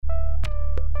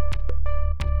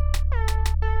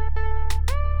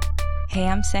Hey,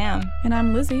 I'm Sam. And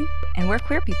I'm Lizzie. And we're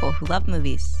queer people who love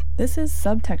movies. This is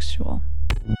Subtextual.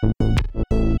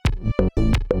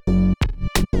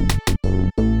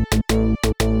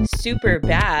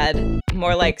 Superbad.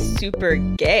 More like super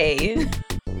gay.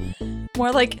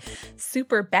 More like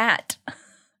super bat.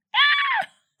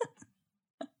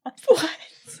 What?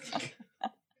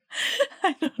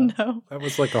 I don't know. That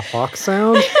was like a hawk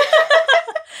sound?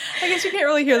 I guess you can't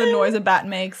really hear the noise a bat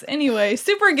makes. Anyway,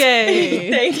 super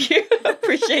gay. Thank you.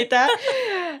 Appreciate that.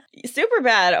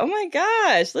 Superbad. Oh my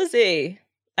gosh, Lizzie.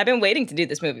 I've been waiting to do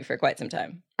this movie for quite some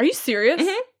time. Are you serious?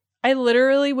 Mm-hmm. I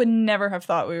literally would never have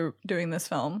thought we were doing this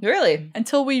film. Really?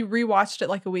 Until we rewatched it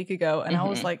like a week ago, and I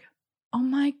was like, oh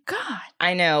my God.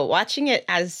 I know. Watching it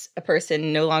as a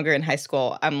person no longer in high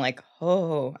school, I'm like,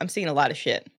 oh, I'm seeing a lot of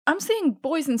shit. I'm seeing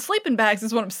boys in sleeping bags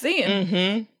is what I'm seeing.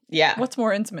 Mm-hmm. Yeah. What's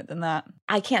more intimate than that?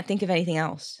 I can't think of anything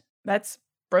else. That's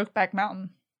Brokeback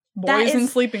Mountain. Boys in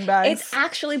sleeping bags. It's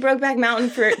actually Brokeback Mountain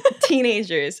for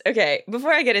teenagers. Okay,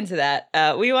 before I get into that,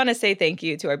 we want to say thank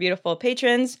you to our beautiful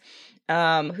patrons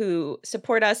who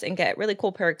support us and get really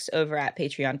cool perks over at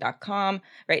patreon.com.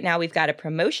 Right now, we've got a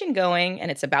promotion going,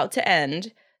 and it's about to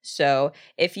end. So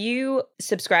if you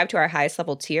subscribe to our highest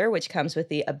level tier, which comes with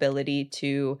the ability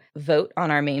to vote on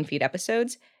our main feed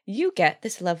episodes, you get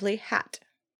this lovely hat.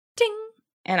 Ding!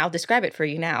 And I'll describe it for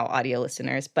you now, audio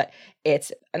listeners, but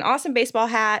it's an awesome baseball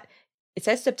hat. It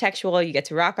says Subtextual. You get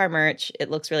to rock our merch.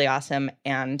 It looks really awesome,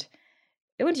 and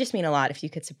it would just mean a lot if you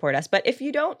could support us. But if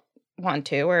you don't want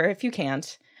to, or if you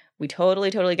can't, we totally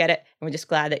get it, and we're just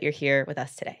glad that you're here with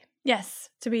us today. Yes,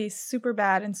 to be super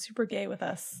bad and super gay with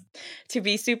us. To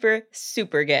be super,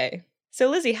 super gay. So,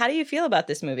 Lizzie, how do you feel about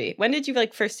this movie? When did you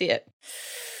first see it?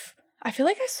 I feel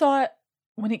like I saw it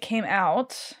when it came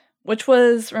out, which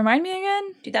was, remind me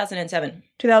again? 2007.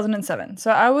 2007.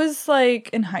 So I was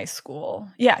in high school.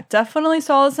 Yeah, definitely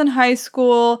saw this in high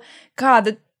school.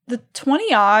 God, the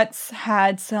 20-aughts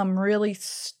had some really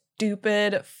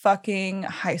stupid fucking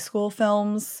high school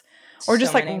films. Or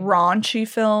just raunchy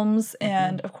films.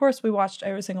 And of course, we watched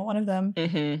every single one of them.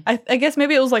 Mm-hmm. I guess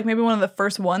maybe it was maybe one of the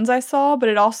first ones I saw, but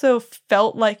it also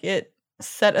felt like it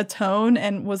set a tone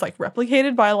and was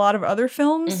replicated by a lot of other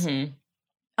films. Mm-hmm.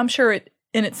 I'm sure it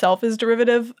in itself is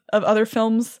derivative of other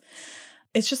films.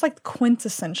 It's just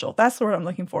quintessential. That's the word I'm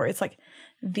looking for. It's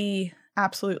the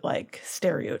absolute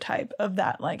stereotype of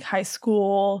that high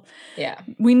school. Yeah.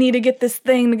 We need to get this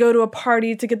thing to go to a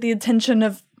party to get the attention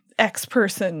of X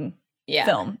person. Yeah.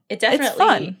 Film. It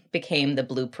definitely became the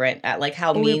blueprint at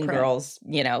how Mean Girls,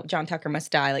 John Tucker Must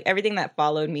Die, everything that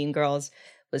followed Mean Girls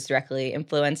was directly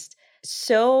influenced.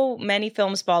 So many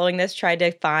films following this tried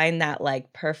to find that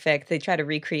perfect, they try to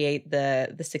recreate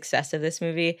the success of this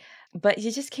movie, but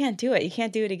you just can't do it. You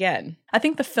can't do it again. I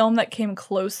think the film that came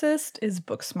closest is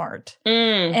Booksmart.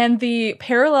 And the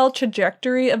parallel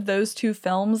trajectory of those two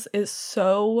films is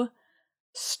so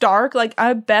stark.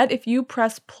 I bet if you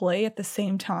press play at the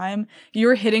same time,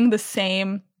 you're hitting the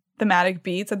same thematic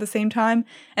beats at the same time.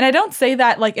 And I don't say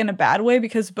that in a bad way,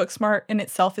 because Booksmart in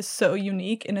itself is so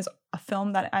unique and is a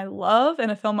film that I love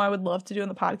and a film I would love to do in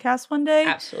the podcast one day.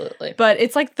 Absolutely. But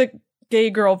it's the gay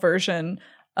girl version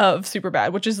of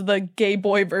Superbad, which is the gay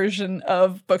boy version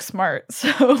of Booksmart.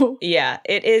 So yeah,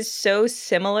 it is so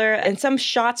similar, and some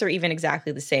shots are even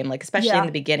exactly the same. Especially in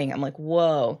the beginning, I'm like,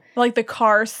 whoa! The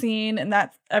car scene and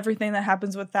that everything that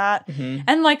happens with that,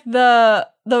 and the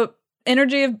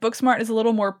energy of Booksmart is a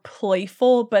little more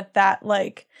playful, but that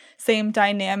same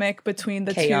dynamic between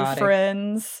the chaotic. Two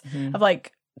friends of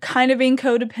kind of being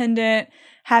codependent,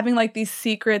 having these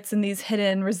secrets and these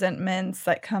hidden resentments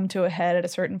that come to a head at a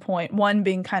certain point. One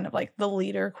being kind of the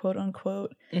leader, quote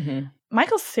unquote.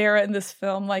 Michael Cera in this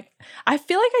film, I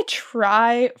feel I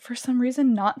try for some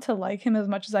reason not to like him as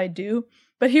much as I do,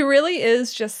 but he really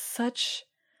is just such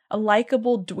a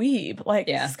likable dweeb.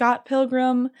 Scott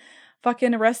Pilgrim,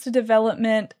 fucking Arrested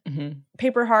Development,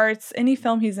 Paper Hearts, any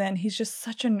film he's in, he's just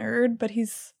such a nerd, but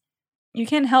you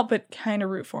can't help but kind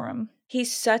of root for him.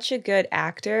 He's such a good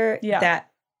actor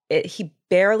that he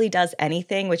barely does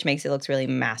anything, which makes it look really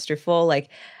masterful.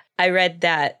 I read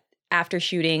that after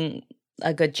shooting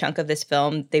a good chunk of this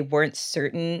film, they weren't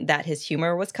certain that his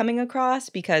humor was coming across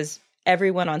because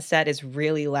everyone on set is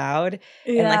really loud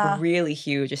and really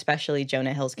huge, especially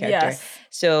Jonah Hill's character. Yes.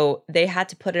 So they had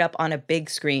to put it up on a big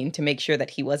screen to make sure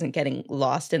that he wasn't getting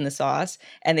lost in the sauce.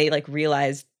 And they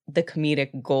realized the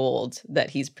comedic gold that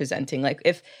he's presenting.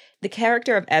 If the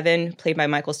character of Evan, played by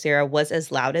Michael Cera, was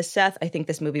as loud as Seth, I think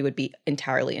this movie would be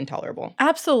entirely intolerable.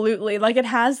 Absolutely. It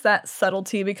has that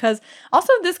subtlety, because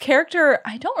also this character,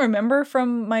 I don't remember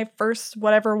from my first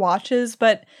whatever watches,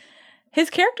 but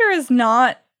his character is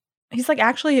not he's like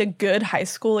actually a good high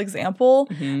school example.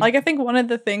 Mhm. Like, I think one of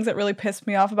the things that really pissed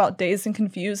me off about Dazed and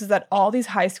Confused is that all these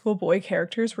high school boy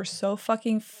characters were so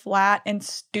fucking flat and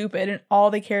stupid, and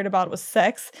all they cared about was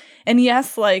sex. And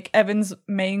yes, like, Evan's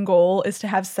main goal is to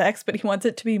have sex, but he wants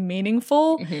it to be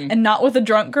meaningful Mhm. and not with a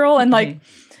drunk girl. And like,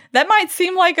 that might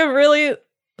seem like a really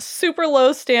super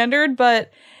low standard,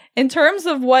 but in terms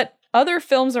of what other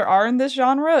films there are in this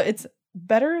genre, it's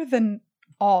better than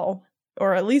all,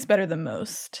 or at least better than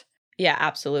most. Yeah,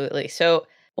 absolutely. So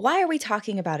why are we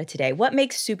talking about it today? What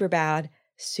makes Superbad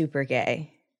super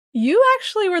gay? You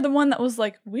actually were the one that was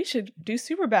like, we should do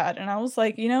Superbad. And I was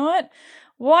like, you know what?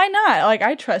 Why not? Like,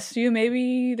 I trust you.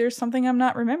 Maybe there's something I'm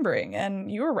not remembering.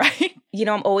 And you were right. You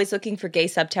know, I'm always looking for gay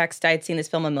subtext. I had seen this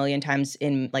film a million times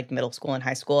in like middle school and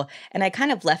high school. And I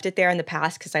kind of left it there in the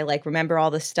past because I like remember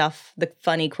all the stuff, the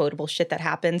funny quotable shit that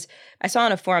happens. I saw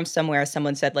on a forum somewhere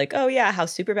someone said like, oh yeah, how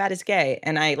Superbad is gay.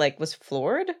 And I like was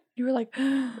floored. You were like,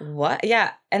 what?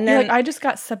 Yeah. And you're then like, I just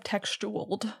got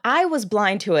subtextualed. I was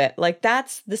blind to it. Like,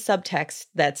 that's the subtext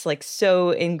that's like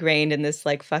so ingrained in this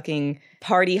like fucking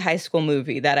party high school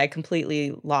movie that I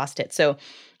completely lost it. So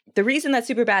the reason that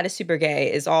Superbad is super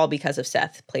gay is all because of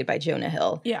Seth, played by Jonah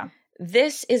Hill. Yeah.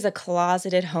 This is a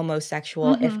closeted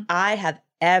homosexual if I have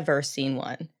ever seen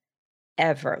one.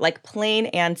 Ever. Like, plain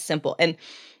and simple. And,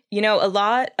 you know, a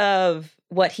lot of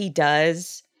what he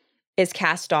does is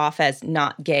cast off as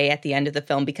not gay at the end of the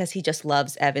film because he just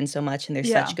loves Evan so much and they're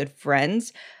such good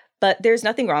friends. But there's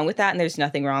nothing wrong with that. And there's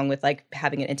nothing wrong with like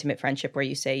having an intimate friendship where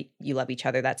you say you love each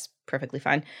other. That's perfectly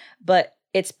fine. But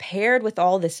it's paired with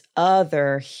all this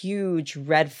other huge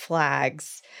red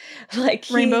flags. Like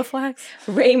rainbow flags?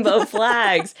 Rainbow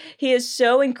flags. He is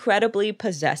so incredibly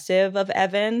possessive of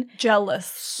Evan. Jealous.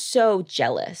 So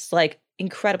jealous. Like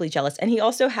incredibly jealous. And he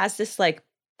also has this like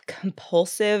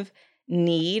compulsive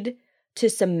need to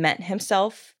cement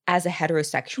himself as a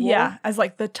heterosexual. Yeah, as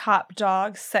like the top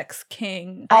dog, sex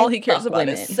king. All he cares about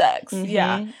is sex.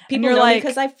 Yeah. People know me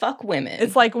because I fuck women.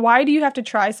 It's like, why do you have to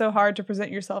try so hard to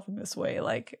present yourself in this way?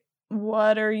 Like,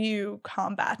 what are you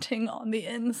combating on the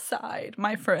inside,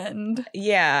 my friend?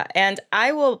 Yeah, and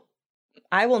I will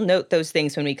note those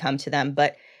things when we come to them,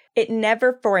 but it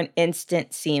never for an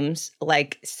instant seems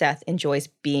like Seth enjoys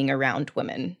being around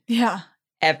women. Yeah.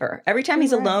 Ever. Every time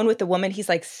he's alone with the woman, he's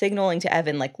like signaling to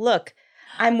Evan, like, look,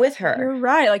 I'm with her. You're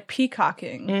right. Like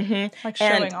peacocking. Like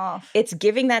showing off. It's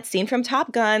giving that scene from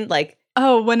Top Gun, like,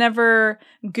 oh, whenever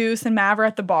Goose and Mav are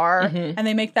at the bar and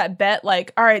they make that bet,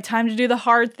 like, all right, time to do the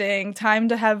hard thing, time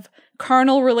to have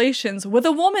carnal relations with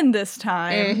a woman this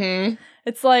time.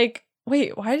 It's like,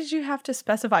 wait, why did you have to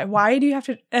specify? Why do you have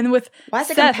to? And with why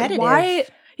is it Seth, competitive? Why?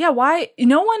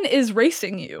 No one is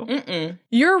racing you.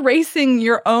 You're racing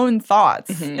your own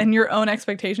thoughts and your own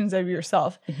expectations of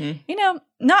yourself. You know,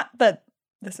 not that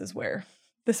this is where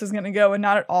this is going to go and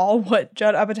not at all what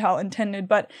Judd Apatow intended,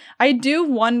 but I do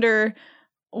wonder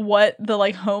what the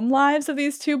like home lives of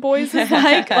these two boys is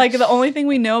like. Like the only thing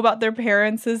we know about their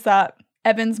parents is that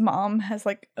Evan's mom has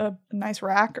like a nice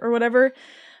rack or whatever.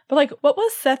 But like, what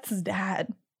was Seth's dad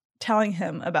telling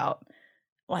him about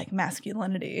like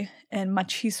masculinity and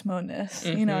machismo-ness?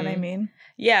 You know what I mean?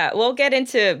 Yeah, we'll get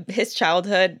into his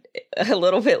childhood a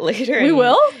little bit later. We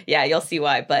will? Yeah, you'll see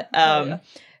why. But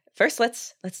first,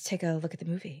 let's take a look at the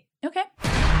movie. Okay.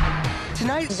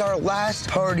 Tonight is our last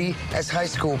party as high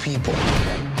school people.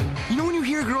 You know when you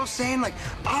hear girls saying like,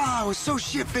 I was so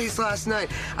shit-faced last night,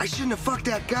 I shouldn't have fucked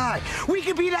that guy. We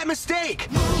could be that mistake.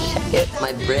 Get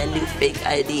my brand new fake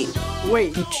ID.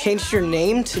 Wait, you changed your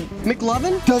name to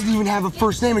McLovin? Doesn't even have a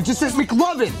first name, it just says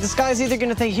McLovin. This guy's either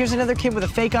gonna think here's another kid with a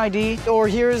fake ID, or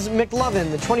here's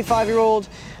McLovin, the 25-year-old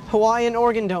Hawaiian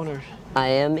organ donor. I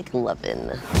am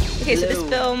McLovin. Okay, so this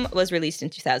film was released in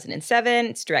 2007.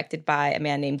 It's directed by a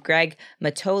man named Greg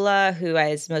Mottola, who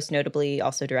has most notably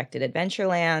also directed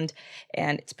Adventureland,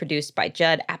 and it's produced by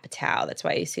Judd Apatow. That's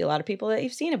why you see a lot of people that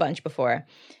you've seen a bunch before.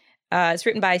 It's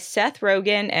written by Seth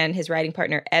Rogen and his writing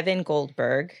partner Evan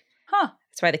Goldberg.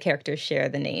 That's why the characters share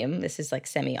the name. This is like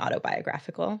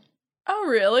semi-autobiographical. Oh,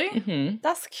 really?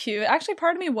 That's cute. Actually,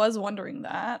 part of me was wondering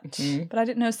that, but I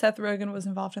didn't know Seth Rogen was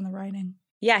involved in the writing.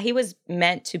 Yeah, he was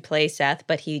meant to play Seth,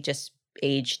 but he just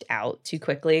aged out too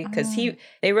quickly because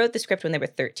they wrote the script when they were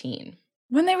 13.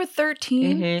 When they were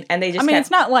 13? And they just it's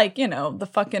not like, you know, the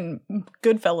fucking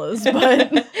Goodfellas,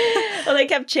 but... Well, they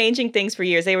kept changing things for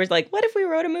years. They were like, what if we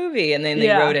wrote a movie? And then they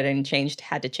wrote it and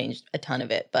had to change a ton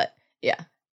of it. But yeah.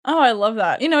 Oh, I love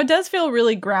that. You know, it does feel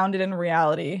really grounded in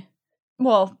reality.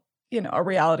 Well, you know, a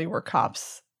reality where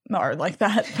cops are like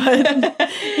that,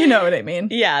 but you know what I mean.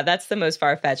 Yeah, that's the most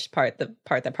far-fetched part, the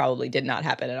part that probably did not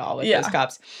happen at all with those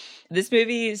cops. This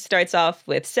movie starts off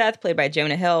with Seth, played by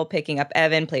Jonah Hill, picking up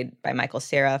Evan, played by Michael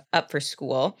Cera, up for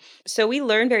school. So we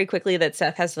learn very quickly that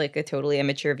Seth has like a totally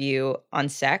immature view on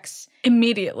sex.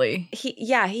 Immediately.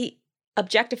 He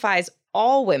objectifies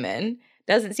all women,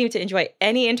 doesn't seem to enjoy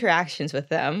any interactions with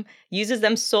them, uses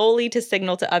them solely to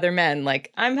signal to other men,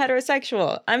 like, I'm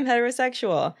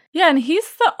heterosexual. Yeah, and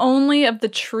he's the only of the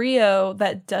trio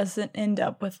that doesn't end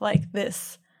up with like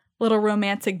this little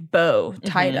romantic bow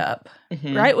tied up,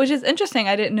 right? Which is interesting.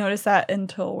 I didn't notice that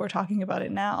until we're talking about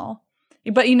it now.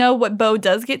 But you know what bow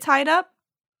does get tied up?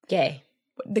 Gay.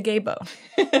 The gay bow.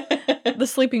 The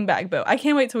sleeping bag bow. I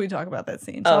can't wait till we talk about that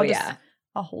scene. So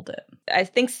I'll hold it. I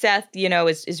think Seth,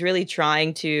 is really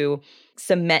trying to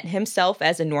cement himself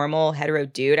as a normal hetero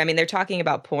dude. I mean, they're talking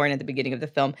about porn at the beginning of the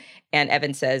film, and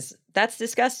Evan says, that's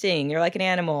disgusting. You're like an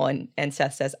animal. And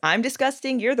Seth says, I'm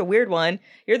disgusting. You're the weird one.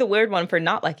 You're the weird one for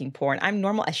not liking porn. I'm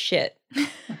normal as shit.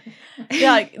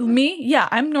 Yeah, like me? Yeah,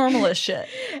 I'm normal as shit.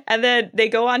 And then they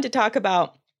go on to talk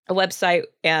about a website,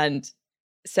 and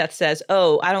Seth says,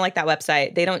 oh, I don't like that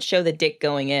website. They don't show the dick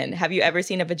going in. Have you ever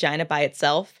seen a vagina by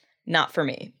itself? Not for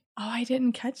me. Oh, I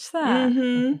didn't catch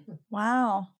that.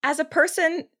 Wow. As a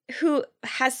person who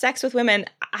has sex with women,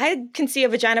 I can see a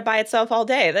vagina by itself all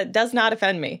day. That does not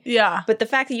offend me. Yeah. But the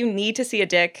fact that you need to see a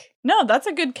dick. No, that's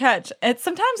a good catch.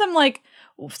 Sometimes I'm like,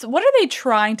 so what are they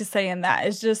trying to say in that?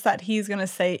 Is just that he's going to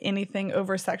say anything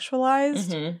over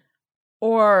sexualized?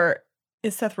 Or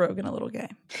is Seth Rogen a little gay?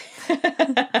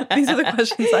 These are the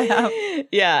questions I have.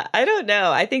 Yeah, I don't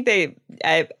know. I think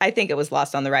I think it was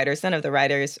lost on the writers. None of the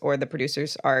writers or the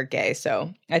producers are gay,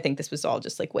 so I think this was all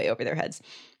just like way over their heads.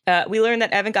 We learned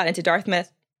that Evan got into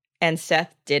Dartmouth and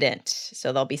Seth didn't,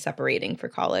 so they'll be separating for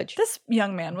college. This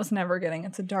young man was never getting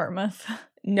into Dartmouth.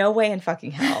 No way in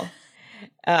fucking hell.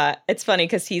 It's funny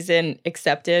because he's in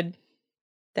Accepted,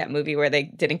 that movie where they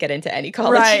didn't get into any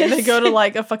colleges. Right, they go to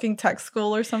like a fucking tech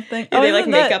school or something. Yeah, they like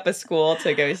make up a school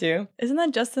to go to. Isn't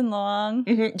that Justin Long?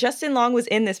 Justin Long was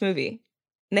in this movie.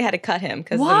 And they had to cut him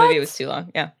because the movie was too long.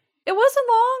 Yeah. It wasn't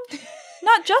long.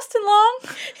 Not Justin Long.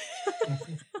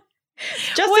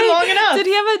 Justin Long enough. Did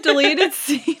he have a deleted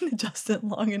scene? Justin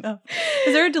Long enough.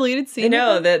 Is there a deleted scene?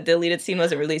 No, the deleted scene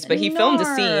wasn't released, but he filmed a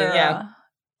scene. Yeah.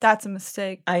 That's a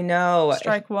mistake. I know.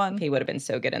 Strike one. He would have been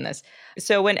so good in this.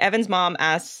 So when Evan's mom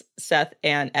asks Seth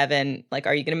and Evan, like,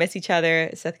 are you going to miss each other?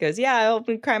 Seth goes, yeah, I'll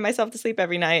be crying myself to sleep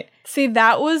every night. See,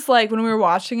 that was like, when we were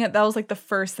watching it, that was like the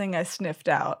first thing I sniffed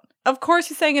out. Of course,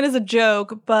 he's saying it as a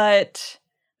joke, but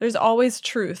there's always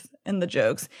truth in the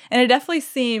jokes. And it definitely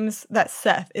seems that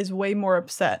Seth is way more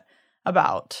upset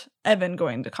about Evan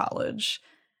going to college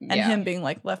and him being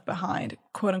like left behind,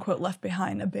 quote unquote, left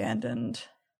behind, abandoned.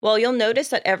 Well, you'll notice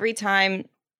that every time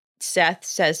Seth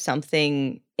says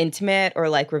something intimate or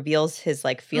like reveals his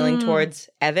like feeling towards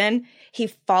Evan, he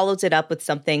follows it up with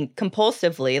something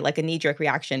compulsively, like a knee-jerk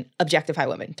reaction, objectify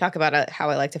women. Talk about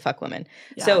how I like to fuck women.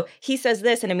 Yeah. So he says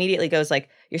this and immediately goes like,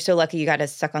 you're so lucky you got to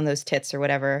suck on those tits or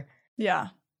whatever. Yeah.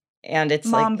 And it's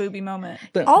Mom like, booby moment.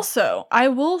 Boom. Also, I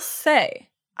will say,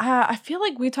 I feel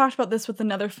like we talked about this with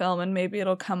another film and maybe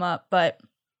it'll come up, but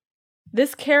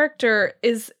this character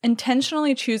is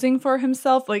intentionally choosing for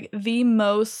himself like the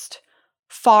most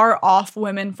far off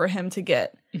women for him to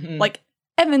get. Like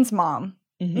Evan's mom,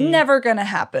 never gonna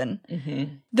happen.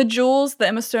 The Jules, the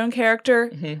Emma Stone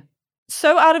character,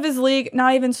 so out of his league,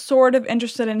 not even sort of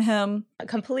interested in him.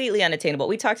 Completely unattainable.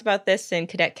 We talked about this in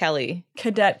Cadet Kelly.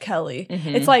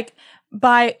 It's like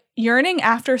by yearning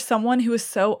after someone who is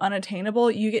so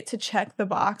unattainable, you get to check the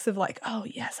box of like, oh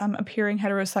yes, I'm appearing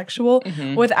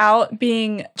heterosexual without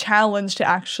being challenged to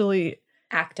actually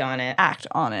act on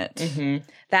it.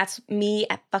 That's me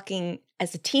at fucking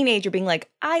as a teenager being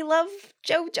like, I love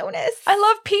Joe Jonas. I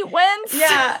love Pete Wentz.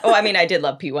 Yeah. Oh, I mean, I did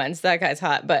love Pete Wentz. That guy's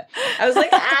hot. But I was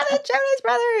like, the Jonas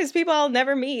Brothers. People I'll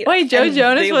never meet. Wait, Joe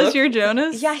Jonas was your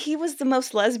Jonas? Yeah, he was the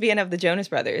most lesbian of the Jonas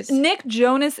Brothers. Nick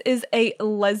Jonas is a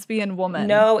lesbian woman.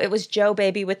 No, it was Joe,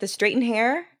 baby, with the straightened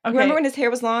hair. Okay. Remember when his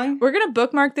hair was long? We're going to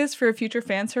bookmark this for a future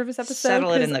fan service episode.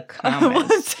 Settle it in the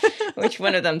comments. Which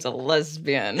one of them's a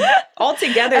lesbian? All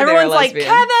together, everyone's they're lesbian.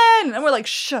 like, Kevin! And we're like,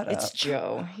 shut up. It's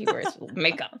Joe. He wears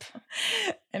makeup.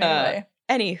 Anyway.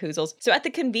 Any hoozles. So at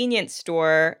the convenience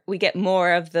store, we get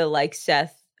more of the like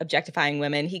Seth objectifying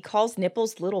women. He calls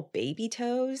nipples little baby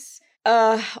toes.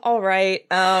 All right.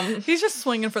 He's just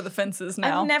swinging for the fences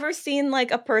now. I've never seen like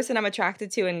a person I'm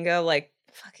attracted to and go like,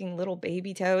 fucking little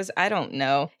baby toes. I don't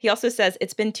know. He also says,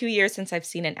 it's been 2 years since I've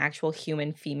seen an actual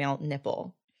human female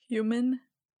nipple. Human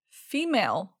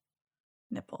female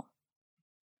nipple.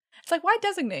 It's like, why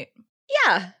designate?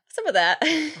 Yeah, some of that.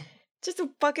 Just a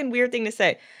fucking weird thing to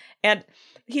say. And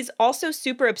he's also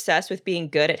super obsessed with being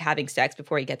good at having sex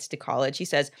before he gets to college. He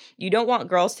says, you don't want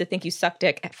girls to think you suck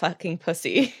dick at fucking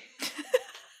pussy.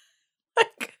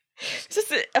 It's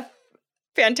just a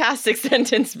fantastic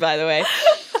sentence, by the way.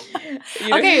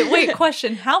 Okay, wait,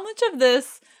 question. How much of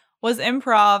this was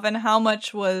improv and how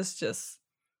much was just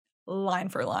line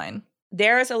for line?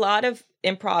 There's a lot of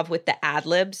improv with the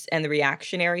ad-libs and the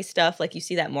reactionary stuff. Like, you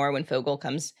see that more when Fogel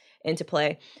comes into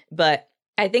play. But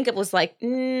I think it was like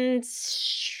 85%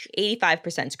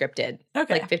 scripted,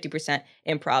 like 50%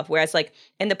 improv. Whereas like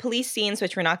in the police scenes,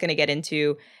 which we're not going to get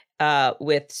into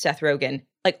with Seth Rogen,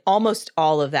 like almost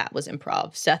all of that was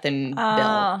improv. Seth and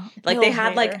Bill. Like they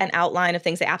had like an outline of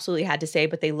things they absolutely had to say,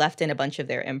 but they left in a bunch of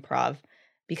their improv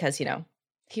because, you know,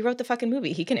 he wrote the fucking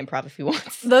movie. He can improv if he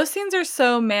wants. Those scenes are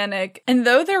so manic. And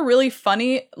though they're really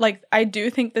funny, like I do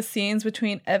think the scenes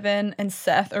between Evan and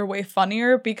Seth are way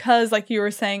funnier because like you were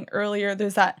saying earlier,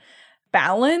 there's that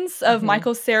balance of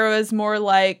Michael Cera is more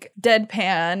like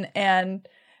deadpan and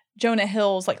Jonah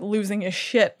Hill's like losing his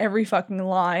shit every fucking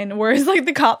line. Whereas like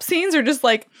the cop scenes are just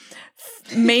like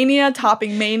mania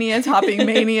topping mania topping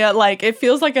mania. Like it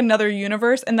feels like another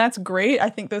universe. And that's great. I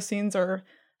think those scenes are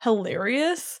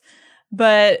hilarious.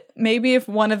 But maybe if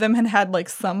one of them had had like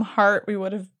some heart, I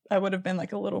would have been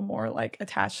like a little more like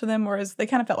attached to them, whereas they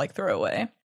kind of felt like throwaway.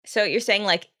 So you're saying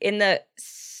like in the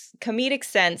comedic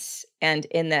sense and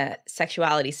in the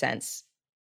sexuality sense,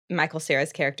 Michael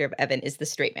Cera's character of Evan is the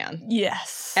straight man.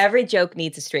 Yes. Every joke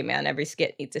needs a straight man. Every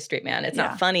skit needs a straight man. It's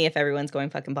not funny if everyone's going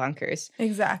fucking bonkers.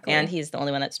 Exactly. And he's the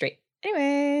only one that's straight.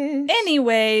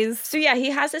 Anyways. So yeah, he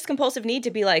has this compulsive need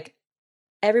to be like,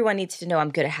 everyone needs to know I'm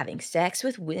good at having sex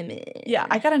with women. Yeah,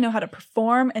 I gotta know how to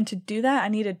perform, and to do that, I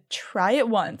need to try it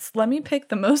once. Let me pick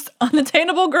the most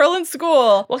unattainable girl in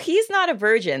school. Well, he's not a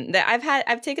virgin.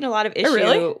 I've taken a lot of issue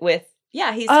really? with.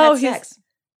 Yeah, he's had sex,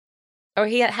 or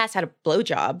he has had a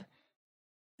blowjob.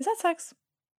 Is that sex?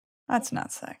 That's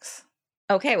not sex.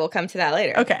 Okay, we'll come to that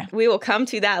later. Okay, we will come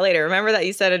to that later. Remember that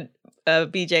you said a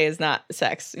BJ is not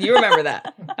sex. You remember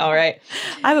that. All right.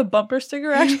 I have a bumper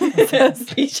sticker actually that says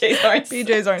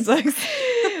BJs aren't sex.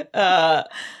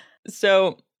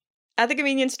 So at the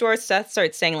convenience store, Seth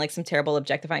starts saying like some terrible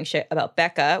objectifying shit about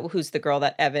Becca, who's the girl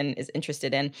that Evan is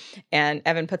interested in. And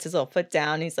Evan puts his little foot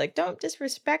down. He's like, don't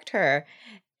disrespect her.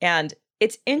 And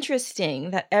it's interesting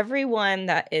that everyone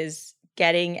that is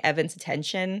getting Evan's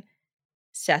attention,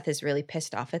 Seth is really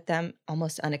pissed off at them,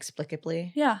 almost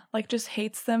inexplicably. Yeah, like just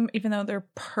hates them, even though they're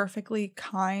perfectly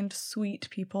kind, sweet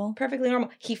people. Perfectly normal.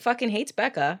 He fucking hates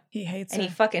Becca. He hates her. And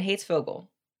he fucking hates Fogel.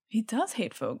 He does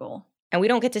hate Fogel. And we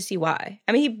don't get to see why.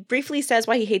 I mean, he briefly says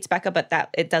why he hates Becca, but that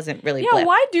it doesn't really blip.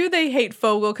 Why do they hate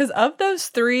Fogel? Because of those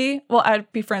three, well,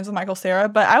 I'd be friends with Michael Cera,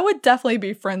 but I would definitely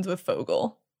be friends with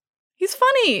Fogel. He's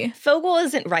funny. Fogel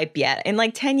isn't ripe yet. In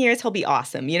like 10 years, he'll be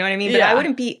awesome. You know what I mean? But I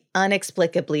wouldn't be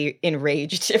inexplicably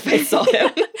enraged if I saw him.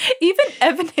 Even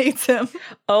Evan hates him.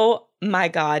 Oh my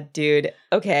God, dude.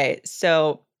 Okay,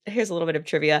 so here's a little bit of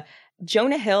trivia.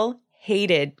 Jonah Hill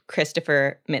hated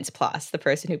Christopher Mintz-Plasse, the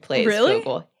person who plays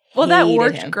Fogel. Well, that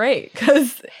worked great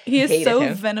because he is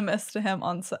so venomous to him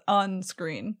on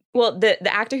screen. Well,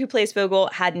 the actor who plays Fogel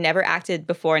had never acted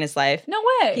before in his life. No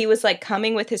way. He was like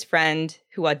coming with his friend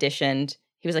who auditioned.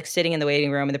 He was like sitting in the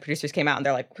waiting room and the producers came out and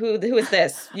they're like, who is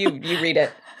this? You read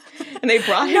it. And they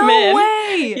brought him in. No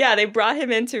way. Yeah, they brought him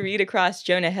in to read across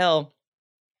Jonah Hill.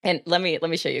 And let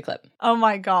me show you a clip. Oh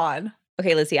my God.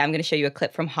 Okay, Lizzie, I'm going to show you a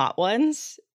clip from Hot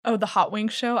Ones. Oh, the Hot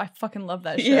Wings show? I fucking love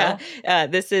that show. Yeah.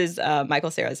 This is Michael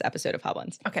Cera's episode of Hot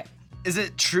Ones. Okay. Is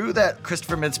it true that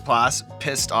Christopher Mintz-Plasse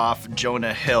pissed off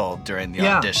Jonah Hill during the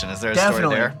audition? Is there a story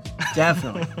there?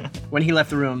 Definitely. When he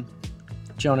left the room,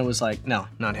 Jonah was like, no,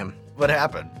 not him. What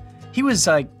happened? He was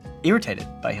like irritated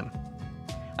by him.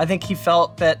 I think he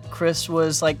felt that Chris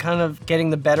was like kind of getting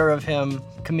the better of him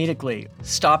comedically,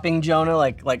 stopping Jonah,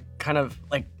 like kind of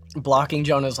like blocking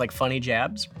Jonah's like funny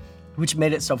jabs, which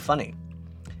made it so funny.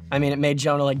 I mean, it made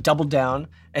Jonah like double down,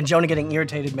 and Jonah getting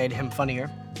irritated made him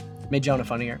funnier, made Jonah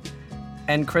funnier.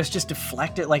 And Chris just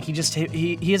deflected, like he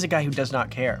is a guy who does not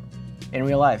care. In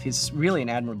real life, he's really an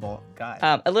admirable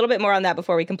guy. A little bit more on that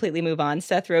before we completely move on.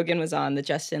 Seth Rogen was on the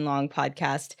Justin Long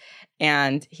podcast,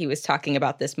 and he was talking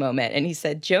about this moment. And he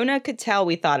said, Jonah could tell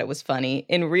we thought it was funny.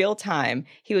 In real time,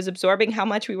 he was absorbing how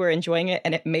much we were enjoying it,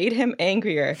 and it made him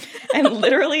angrier. And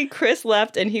literally, Chris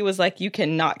left, and he was like, you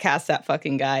cannot cast that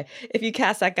fucking guy. If you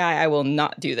cast that guy, I will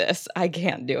not do this. I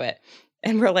can't do it.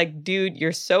 And we're like, dude,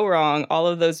 you're so wrong. All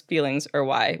of those feelings are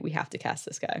why we have to cast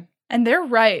this guy. And they're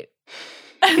right.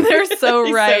 And they're so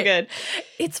He's right. so good.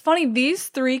 It's funny, these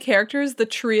three characters, the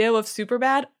trio of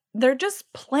Superbad, they're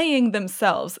just playing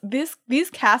themselves. These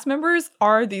cast members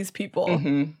are these people.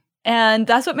 Mm-hmm. And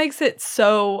that's what makes it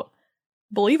so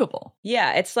believable.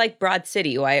 Yeah, it's like Broad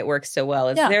City, why it works so well.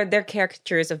 Is they're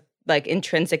caricatures of like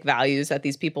intrinsic values that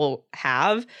these people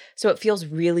have. So it feels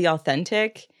really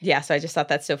authentic. Yeah, so I just thought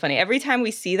that's so funny. Every time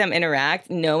we see them interact,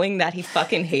 knowing that he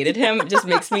fucking hated him just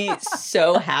makes me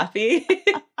so happy.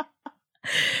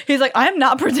 He's like, I'm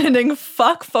not pretending.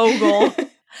 Fuck Fogel.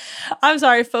 I'm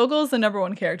sorry, Fogel's the number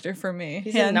one character for me.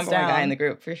 He's the number one guy in the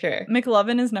group, for sure.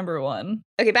 McLovin is number one.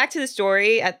 Okay, back to the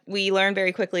story. We learned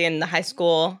very quickly in the high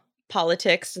school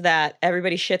politics that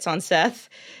everybody shits on Seth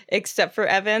except for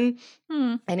Evan.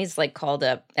 And he's like called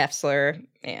a F-slur,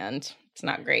 and it's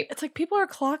not great. It's like people are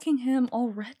clocking him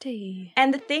already.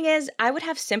 And the thing is, I would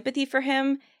have sympathy for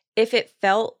him if it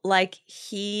felt like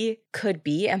he could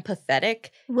be empathetic.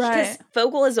 Right. Because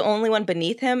Fogel is the only one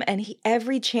beneath him, and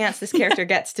every chance this character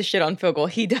gets to shit on Fogel,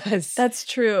 he does. That's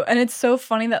true. And it's so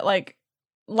funny that like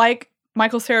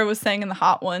Michael Cera was saying in the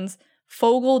Hot Ones,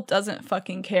 Fogel doesn't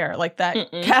fucking care. Like that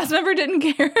cast member didn't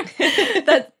care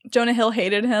that Jonah Hill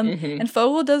hated him. And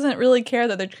Fogel doesn't really care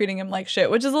that they're treating him like shit,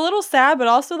 which is a little sad, but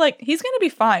also like he's going to be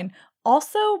fine.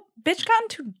 Also, bitch got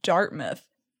into Dartmouth.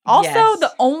 Also,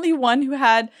 the only one who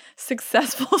had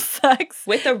successful sex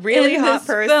with a really hot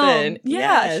person. Film.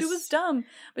 Yeah, she was dumb,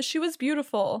 but she was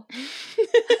beautiful.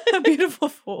 A beautiful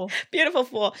fool. Beautiful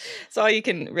fool. It's all you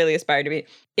can really aspire to be.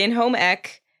 In home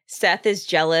ec, Seth is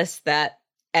jealous that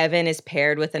Evan is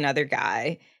paired with another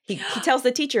guy. He tells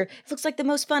the teacher, "It looks like the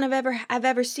most fun I've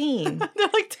ever seen." They're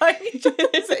like tying each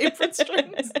other's apron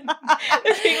strings. They're being like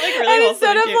really and well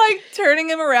instead of like turning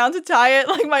him around to tie it,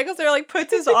 like Michael Cera like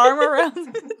puts his arm around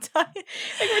him to tie it.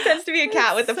 Like pretends to be a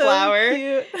cat with a flower.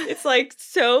 Cute. It's like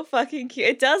so fucking cute.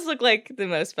 It does look like the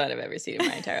most fun I've ever seen in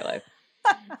my entire life.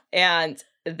 And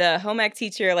the home ec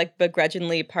teacher like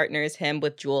begrudgingly partners him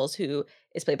with Jules, who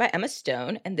is played by Emma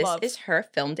Stone, and this is her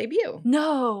film debut.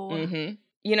 No.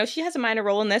 You know, she has a minor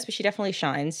role in this, but she definitely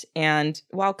shines. And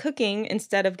while cooking,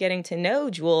 instead of getting to know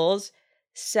Jules,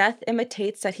 Seth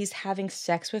imitates that he's having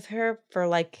sex with her for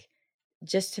like,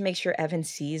 just to make sure Evan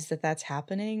sees that that's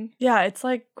happening. Yeah, it's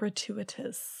like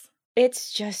gratuitous.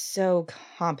 It's just so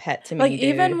comp-het to me, like, dude.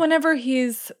 even whenever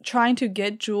he's trying to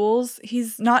get Jules,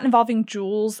 he's not involving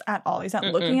Jules at all. He's not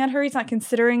looking at her. He's not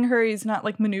considering her. He's not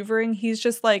like maneuvering. He's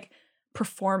just like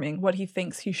performing what he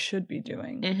thinks he should be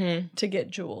doing to get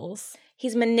Jules.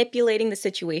 He's manipulating the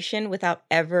situation without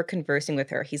ever conversing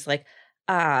with her. He's like,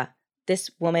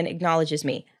 this woman acknowledges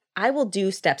me. I will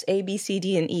do steps A, B, C,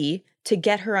 D, and E to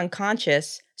get her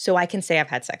unconscious so I can say I've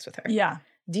had sex with her. Yeah.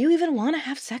 Do you even want to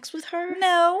have sex with her?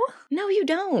 No. No, you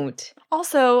don't.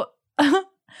 Also,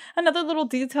 another little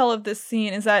detail of this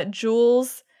scene is that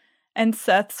Jules and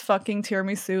Seth's fucking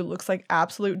tiramisu looks like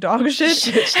absolute dog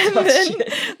shit. And then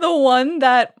the one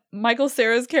that Michael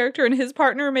Cera's character and his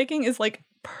partner are making is like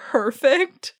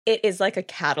perfect. It is like a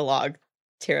catalog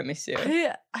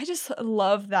tiramisu. I just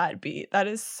love that beat. That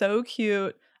is so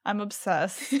cute. I'm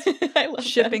obsessed. I love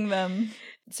shipping them.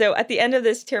 So at the end of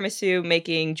this tiramisu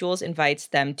making, Jules invites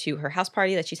them to her house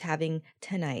party that she's having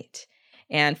tonight.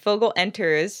 And Fogel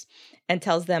enters and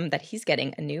tells them that he's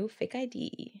getting a new fake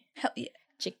ID. Hell yeah.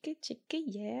 Chicka, chicka,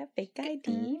 yeah, fake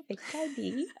ID, fake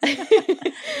ID.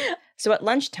 So at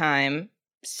lunchtime,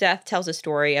 Seth tells a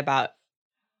story about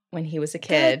when he was a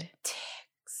kid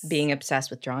being obsessed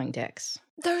with drawing dicks.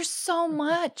 There's so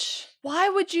much. Why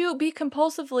would you be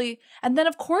compulsively? And then,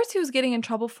 of course, he was getting in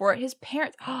trouble for it. His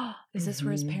parents. Is this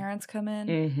where his parents come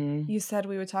in? You said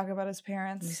we would talk about his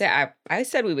parents. I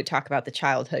said we would talk about the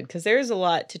childhood because there's a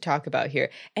lot to talk about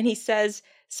here. And he says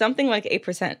something like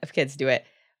 8% of kids do it,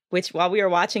 which while we were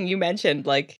watching, you mentioned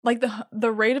like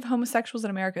the rate of homosexuals in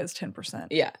America is 10%.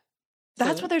 Yeah.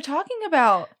 That's what they're talking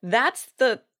about. That's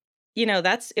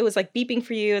it was like beeping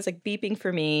for you. It's like beeping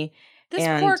for me. This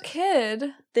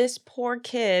poor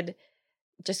kid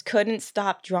just couldn't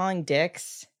stop drawing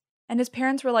dicks. And his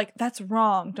parents were like, that's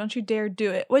wrong. Don't you dare do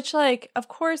it. Which, like, of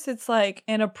course it's, like,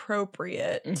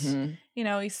 inappropriate. Mm-hmm. You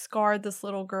know, he scarred this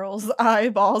little girl's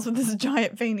eyeballs with this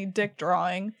giant veiny dick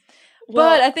drawing. Well,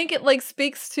 but I think it, like,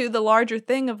 speaks to the larger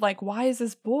thing of, like, why is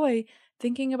this boy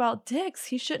thinking about dicks?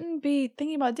 He shouldn't be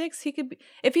thinking about dicks. He could be,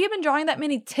 if he had been drawing that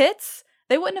many tits,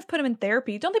 they wouldn't have put him in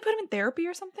therapy. Don't they put him in therapy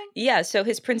or something? Yeah, so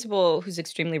his principal, who's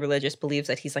extremely religious, believes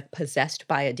that he's, like, possessed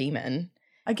by a demon.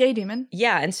 A gay demon?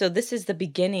 Yeah, and so this is the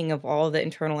beginning of all the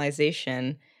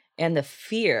internalization and the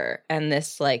fear and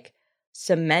this, like,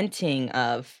 cementing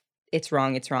of it's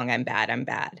wrong, I'm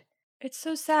bad. It's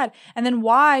so sad. And then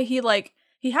why he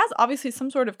has obviously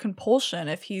some sort of compulsion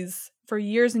if for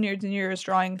years and years and years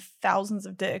drawing thousands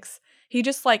of dicks. He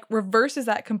just like reverses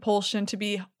that compulsion to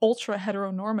be ultra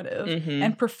heteronormative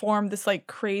and perform this like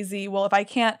crazy, well, if I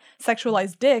can't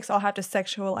sexualize dicks, I'll have to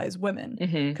sexualize women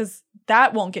because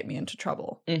that won't get me into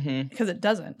trouble because it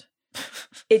doesn't.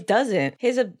 It doesn't.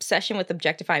 His obsession with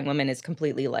objectifying women is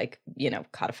completely like,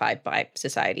 codified by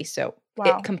society. So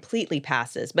it completely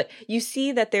passes. But you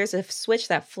see that there's a switch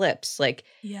that flips. Like,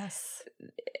 yes,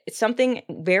 something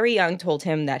very young told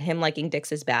him that him liking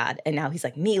dicks is bad. And now he's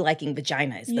like, me liking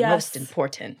vagina is the most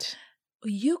important.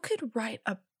 You could write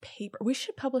a paper. We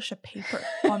should publish a paper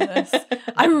on this.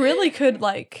 I really could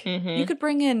you could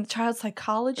bring in child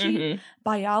psychology,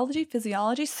 biology,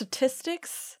 physiology,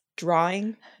 statistics.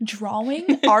 Drawing,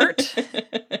 art,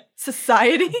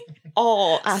 society.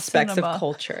 All aspects of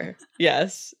culture.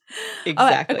 Yes,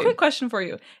 exactly. A quick question for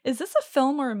you. Is this a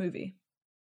film or a movie?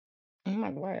 Oh my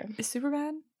word. Is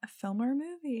Superbad a film or a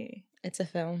movie? It's a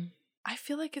film. I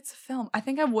feel like it's a film. I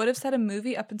think I would have said a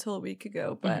movie up until a week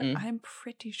ago, but I'm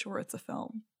pretty sure it's a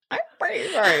film. I'm pretty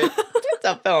sure it's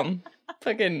a film.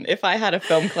 Fucking, if I had a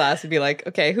film class, it'd be like,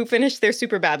 okay, who finished their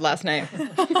Superbad last night?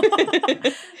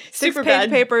 Superbad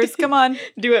papers, come on.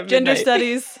 Do it. Gender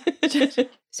studies.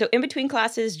 So in between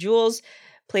classes, Jules,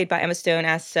 played by Emma Stone,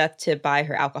 asked Seth to buy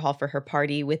her alcohol for her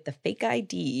party with the fake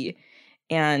ID.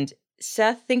 And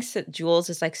Seth thinks that Jules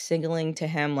is like signaling to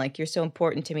him, like, you're so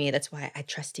important to me. That's why I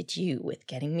trusted you with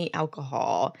getting me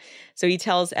alcohol. So he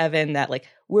tells Evan that, like,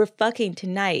 we're fucking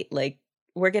tonight. Like,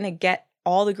 we're going to get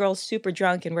all the girls super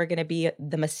drunk and we're going to be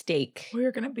the mistake.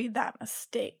 We're going to be that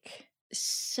mistake.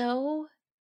 So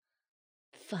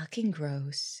fucking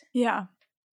gross. Yeah.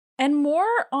 And more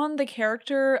on the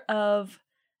character of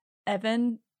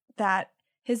Evan, that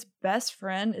his best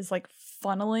friend is like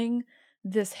funneling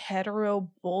this hetero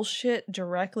bullshit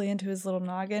directly into his little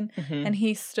noggin, and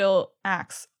he still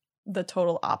acts the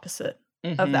total opposite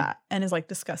of that and is like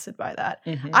disgusted by that.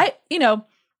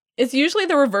 It's usually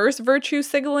the reverse virtue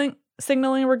signaling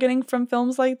we're getting from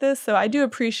films like this, so I do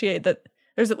appreciate that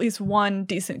there's at least one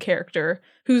decent character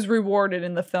who's rewarded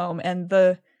in the film, and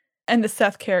the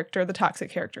Seth character, the toxic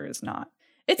character, is not.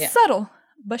 It's subtle,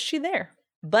 but she's there.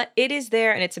 But it is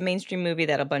there, and it's a mainstream movie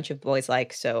that a bunch of boys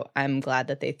like, so I'm glad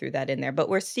that they threw that in there. But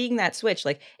we're seeing that switch.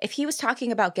 Like, if he was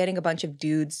talking about getting a bunch of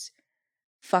dudes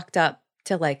fucked up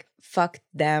to, like, fuck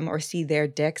them or see their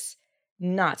dicks,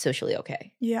 not socially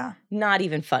okay. Yeah. Not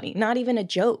even funny. Not even a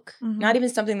joke. Not even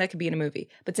something that could be in a movie.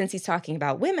 But since he's talking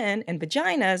about women and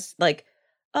vaginas, like,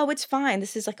 oh, it's fine.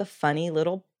 This is like a funny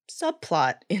little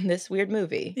subplot in this weird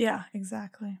movie. Yeah,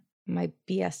 exactly. My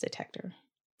BS detector.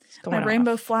 My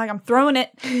rainbow flag, I'm throwing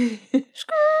it.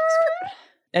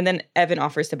 And then Evan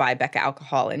offers to buy Becca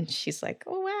alcohol, and she's like,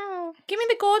 oh, wow. Give me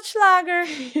the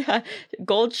Goldschlager. Yeah,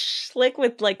 Goldschlick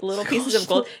with like little pieces of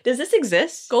gold. Does this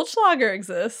exist? Goldschlager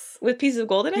exists. With pieces of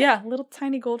gold in it? Yeah, little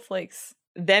tiny gold flakes.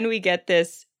 Then we get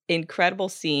this incredible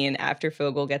scene after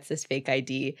Fogel gets this fake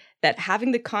ID, that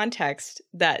having the context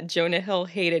that Jonah Hill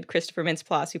hated Christopher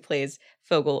Mintz-Plasse, who plays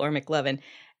Fogel or McLovin,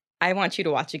 I want you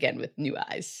to watch again with new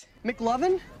eyes.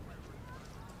 McLovin?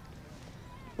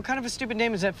 What kind of a stupid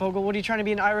name is that, Fogel? What, are you trying to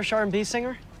be an Irish R&B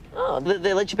singer? Oh,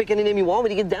 they let you pick any name you want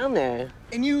when you get down there.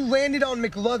 And you landed on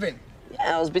McLovin.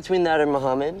 Yeah, I was between that and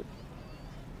Muhammad.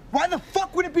 Why the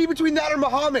fuck would it be between that or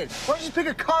Muhammad? Why don't you just pick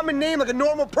a common name like a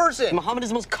normal person? Muhammad is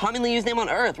the most commonly used name on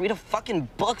earth. Read a fucking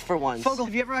book for once. Fogel,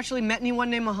 have you ever actually met anyone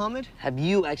named Muhammad? Have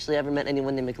you actually ever met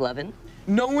anyone named McLovin?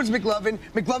 No one's McLovin.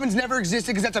 McLovin's never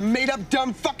existed because that's a made-up,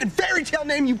 dumb fucking fairy tale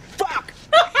name, you fuck!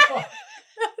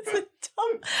 That's a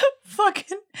dumb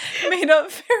fucking made-up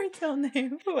fairy tale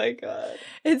name. Oh my God.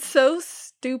 It's so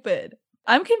stupid.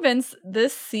 I'm convinced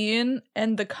this scene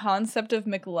and the concept of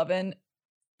McLovin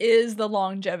is the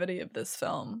longevity of this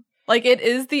film. Like, it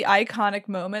is the iconic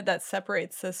moment that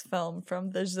separates this film from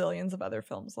the zillions of other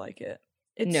films like it.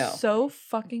 It's so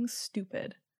fucking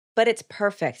stupid. But it's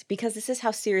perfect because this is how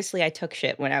seriously I took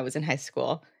shit when I was in high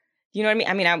school. You know what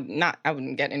I mean? I mean, I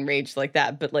wouldn't get enraged like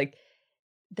that, but like,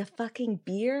 the fucking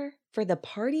beer for the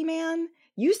party, man?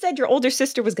 You said your older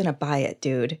sister was gonna buy it,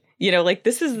 dude. You know, like,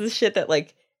 this is the shit that,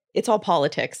 like, it's all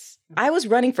politics. I was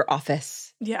running for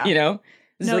office. Yeah. You know?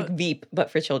 This is like Veep, but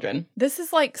for children. This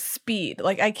is like Speed.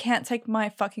 Like, I can't take my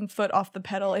fucking foot off the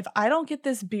pedal. If I don't get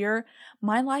this beer,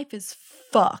 my life is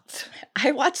fucked.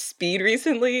 I watched Speed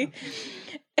recently,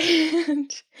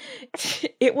 and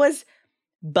it was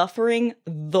buffering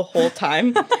the whole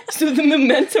time. So the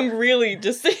momentum really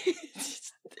just...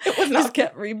 It was not. Just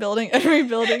kept rebuilding and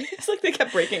rebuilding. It's like they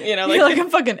kept breaking, you know. You're like, I'm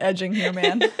fucking edging here,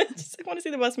 man. Just like, want to see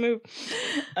the bus move.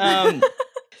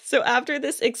 So after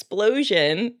this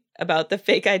explosion about the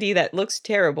fake ID that looks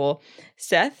terrible,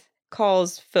 Seth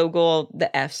calls Fogel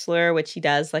the F slur, which he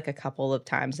does like a couple of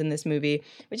times in this movie,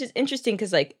 which is interesting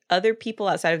because like other people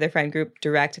outside of their friend group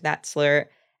direct that slur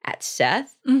at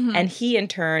Seth, and he in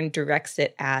turn directs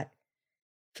it at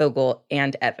Fogel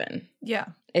and Evan. Yeah.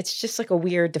 It's just like a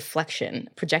weird deflection,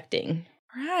 projecting.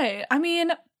 Right. I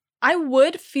mean, I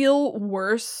would feel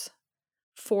worse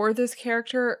for this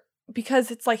character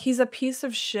because it's like he's a piece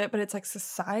of shit, but it's like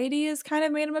society has kind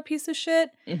of made him a piece of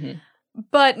shit. Mm-hmm.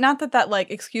 But not that that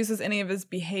like excuses any of his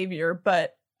behavior,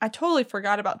 but I totally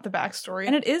forgot about the backstory.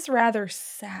 And it is rather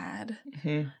sad.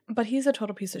 Mm-hmm. But he's a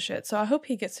total piece of shit. So I hope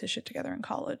he gets his shit together in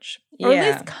college. Or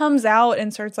at least comes out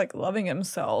and starts like loving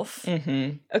himself.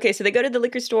 Mm-hmm. Okay, so they go to the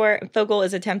liquor store. Fogel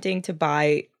is attempting to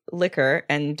buy liquor.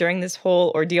 And during this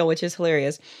whole ordeal, which is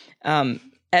hilarious,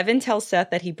 Evan tells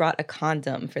Seth that he brought a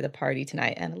condom for the party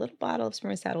tonight and a little bottle of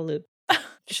spermicidal lube.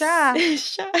 Shy.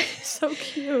 Shy. So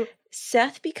cute.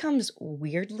 Seth becomes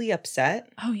weirdly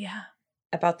upset. Oh, yeah.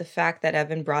 About the fact that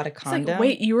Evan brought a condom. It's like,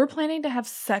 wait, you were planning to have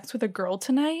sex with a girl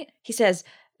tonight? He says,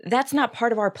 that's not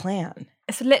part of our plan.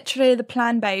 It's literally the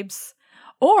plan, babes.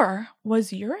 Or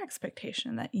was your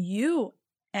expectation that you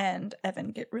and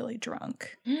Evan get really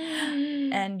drunk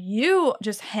and you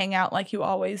just hang out like you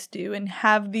always do and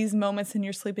have these moments in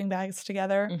your sleeping bags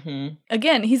together? Mm-hmm.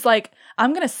 Again, he's like,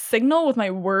 I'm going to signal with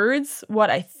my words what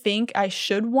I think I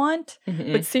should want,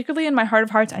 but secretly in my heart of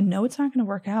hearts, I know it's not going to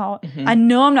work out. I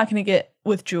know I'm not going to get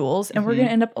with Jules, and we're going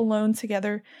to end up alone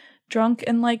together, drunk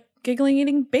and like giggling,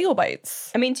 eating bagel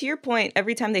bites. I mean, to your point,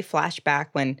 every time they flash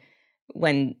back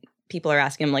when people are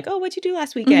asking him like, oh, what'd you do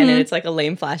last weekend? And it's like a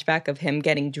lame flashback of him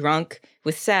getting drunk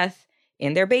with Seth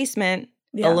in their basement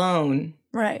alone.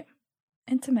 Right.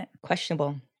 Intimate.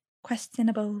 Questionable.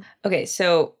 Okay,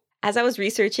 so as I was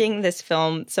researching this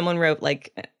film, someone wrote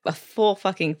like a full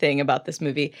fucking thing about this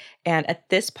movie. And at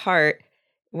this part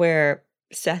where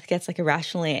Seth gets like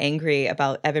irrationally angry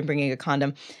about Evan bringing a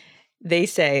condom, they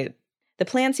say, the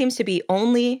plan seems to be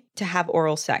only to have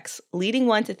oral sex, leading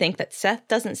one to think that Seth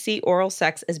doesn't see oral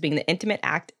sex as being the intimate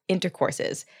act intercourse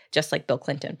is, just like Bill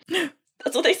Clinton.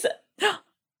 That's what they said.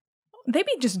 They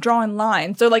be just drawing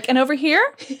lines. They're like, and over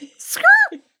here,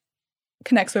 skirt,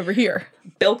 connects over here.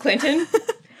 Bill Clinton,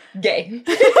 gay.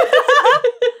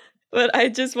 But I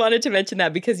just wanted to mention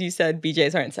that because you said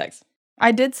BJs aren't sex.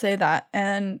 I did say that,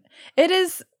 and it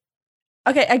is,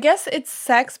 okay, I guess it's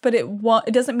sex, but it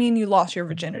doesn't mean you lost your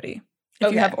virginity.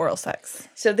 If you have oral sex.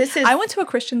 So this is... I went to a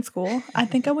Christian school. I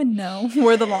think I would know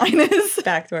where the line is.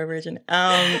 Backdoor virgin.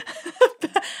 I'm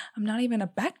not even a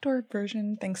backdoor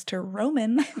virgin, thanks to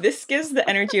Roman. This gives the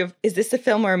energy of, is this a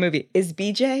film or a movie? Is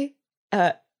BJ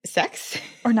sex?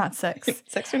 Or not sex?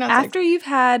 Sex or not sex? After you've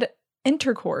had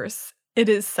intercourse, it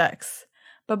is sex.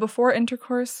 But before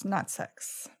intercourse, not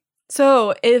sex.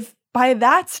 So if by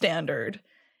that standard,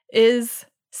 is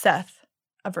Seth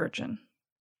a virgin?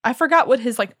 I forgot what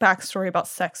his like backstory about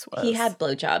sex was. He had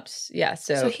blowjobs, yeah.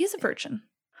 So he's a virgin.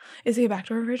 Is he a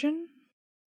backdoor virgin?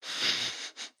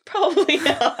 Probably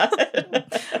not.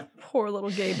 Poor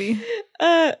little Gaby.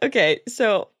 Okay,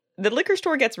 so the liquor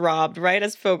store gets robbed right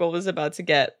as Fogel was about to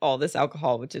get all this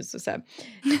alcohol, which is so sad.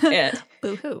 And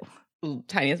boo-hoo.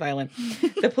 Tiniest violin.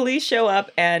 The police show up,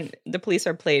 and the police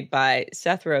are played by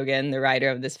Seth Rogen, the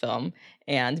writer of this film,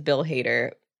 and Bill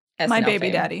Hader. My SNL baby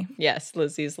fame. daddy. Yes,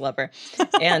 Lizzie's lover.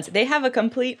 And they have a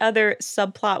complete other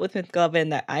subplot with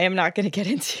McLovin that I am not going to get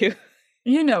into.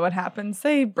 You know what happens.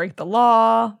 They break the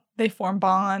law. They form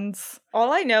bonds.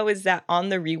 All I know is that on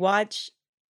the rewatch,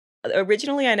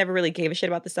 originally I never really gave a shit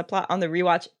about the subplot. On the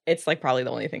rewatch, it's like probably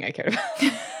the only thing I cared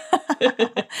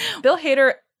about. Bill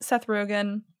Hader, Seth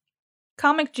Rogen,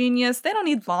 comic genius. They don't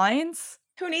need lines.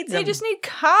 Who needs them? They just need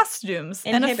costumes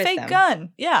and a fake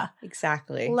gun. Yeah.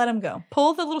 Exactly. Let them go.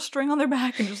 Pull the little string on their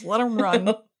back and just let them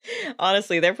run.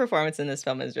 Honestly, their performance in this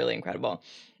film is really incredible.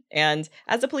 And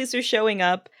as the police are showing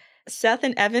up, Seth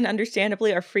and Evan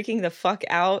understandably are freaking the fuck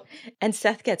out, and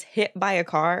Seth gets hit by a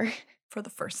car. For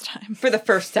the first time. For the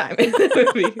first time in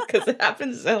the movie, because it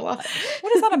happens a lot.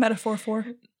 What is that a metaphor for?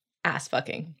 Ass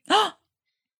fucking.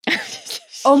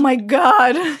 Oh my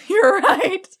God. You're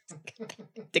right.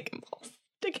 Dick and balls.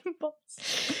 Dick and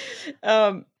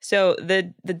balls. So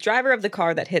the driver of the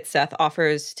car that hit Seth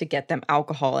offers to get them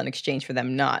alcohol in exchange for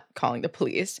them not calling the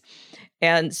police.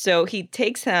 And so he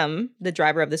takes him, the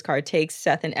driver of this car takes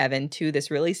Seth and Evan to this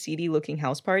really seedy looking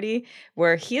house party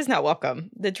where he is not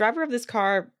welcome. The driver of this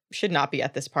car should not be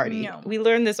at this party. No. We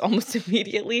learn this almost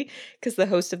immediately because the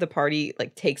host of the party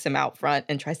like takes him out front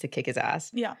and tries to kick his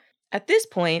ass. Yeah. At this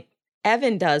point,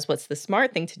 Evan does what's the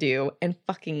smart thing to do and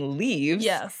fucking leaves.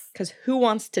 Yes. Because who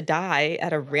wants to die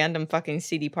at a random fucking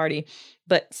seedy party?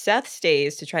 But Seth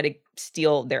stays to try to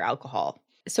steal their alcohol.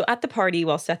 So at the party,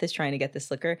 while Seth is trying to get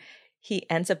this liquor, he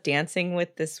ends up dancing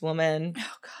with this woman.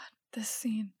 Oh, God. This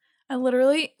scene. I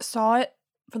literally saw it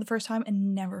for the first time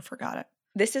and never forgot it.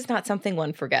 This is not something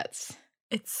one forgets.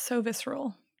 It's so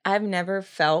visceral. I've never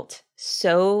felt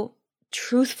so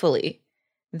truthfully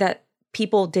that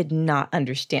people did not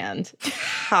understand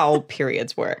how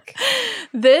periods work.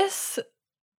 This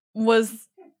was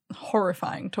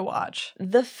horrifying to watch.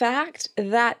 The fact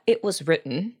that it was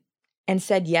written and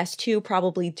said yes to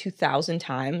probably 2,000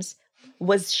 times,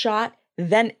 was shot,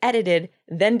 then edited,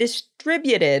 then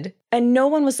distributed, and no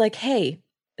one was like, hey,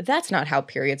 that's not how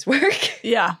periods work.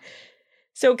 Yeah.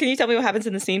 So can you tell me what happens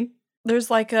in the scene?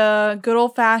 There's like a good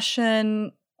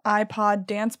old-fashioned iPod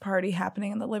dance party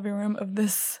happening in the living room of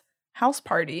this house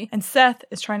party. And Seth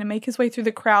is trying to make his way through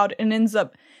the crowd and ends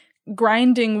up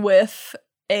grinding with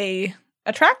a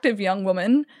attractive young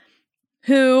woman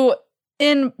who,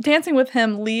 in dancing with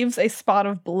him, leaves a spot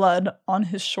of blood on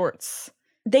his shorts.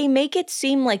 They make it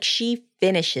seem like she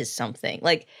finishes something.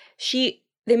 They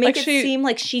make it seem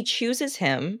like she chooses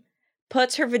him,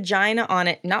 puts her vagina on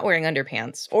it, not wearing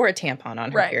underpants or a tampon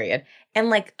on her period, and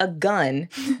like a gun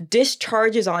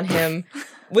discharges on him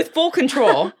with full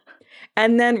control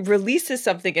and then releases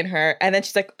something in her. And then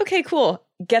she's like, okay, cool.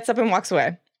 Gets up and walks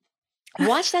away.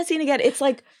 Watch that scene again. It's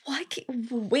like,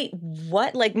 wait,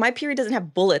 what? Like, my period doesn't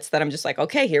have bullets that I'm just like,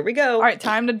 okay, here we go. All right,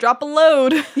 time to drop a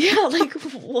load. Yeah, like,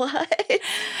 what?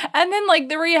 And then, like,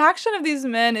 the reaction of these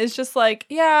men is just like,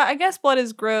 yeah, I guess blood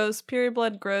is gross. Period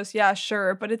blood gross. Yeah,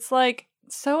 sure. But it's, like,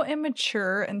 so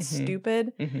immature and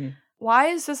stupid. Mm-hmm. Why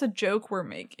is this a joke we're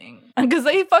making? Because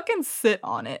they fucking sit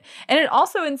on it. And it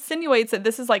also insinuates that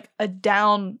this is, like, a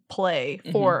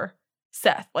downplay for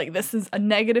Seth. Like, this is a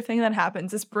negative thing that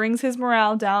happens. This brings his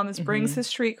morale down. This brings his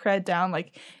street cred down.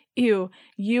 Like, ew,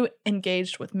 you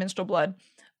engaged with menstrual blood.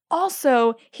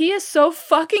 Also, he is so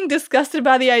fucking disgusted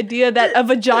by the idea that a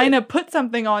vagina put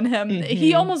something on him.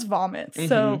 He almost vomits.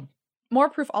 So, more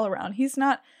proof all around. He's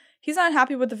not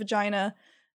happy with the vagina.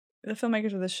 The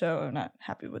filmmakers of this show are not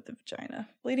happy with the vagina.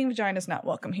 Bleeding vagina is not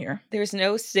welcome here. There's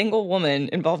no single woman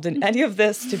involved in any of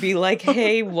this to be like,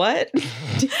 hey, what?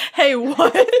 Hey,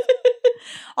 what?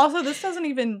 Also, this doesn't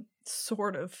even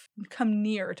sort of come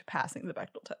near to passing the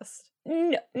Bechdel test.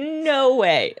 No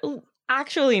way.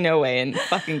 Actually, no way in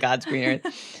fucking God's green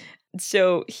earth.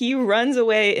 So he runs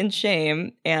away in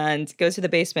shame and goes to the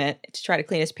basement to try to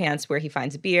clean his pants, where he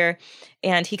finds a beer.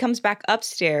 And he comes back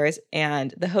upstairs,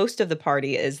 and the host of the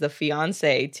party is the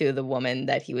fiance to the woman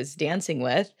that he was dancing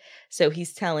with. So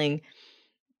he's telling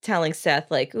Seth,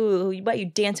 like, ooh, why you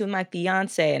dancing with my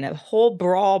fiance? And a whole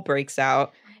brawl breaks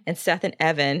out. And Seth and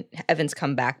Evan's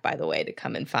come back, by the way, to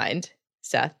come and find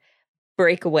Seth,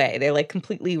 break away. They like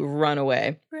completely run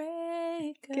away.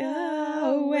 Break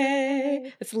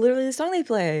away. That's literally the song they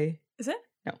play. Is it?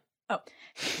 No. Oh,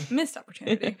 missed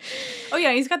opportunity. Oh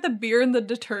yeah, he's got the beer and the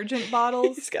detergent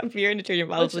bottles. He's got beer and detergent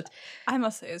bottles, which I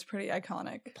must say is pretty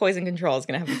iconic. Poison Control is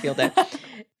going to have a field day.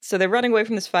 So they're running away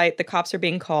from this fight. The cops are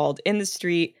being called. In the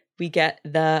street, we get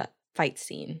the fight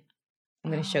scene. I'm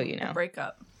going to show you now. Break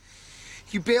up.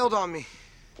 You bailed on me.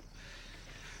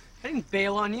 I didn't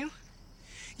bail on you.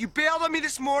 You bailed on me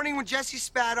this morning when Jesse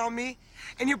spat on me,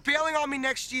 and you're bailing on me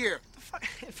next year.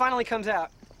 It finally comes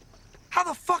out. How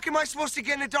the fuck am I supposed to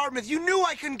get into Dartmouth? You knew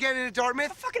I couldn't get into Dartmouth.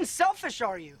 How fucking selfish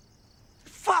are you?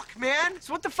 Fuck, man.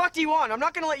 So what the fuck do you want? I'm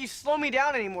not gonna let you slow me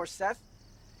down anymore, Seth.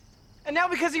 And now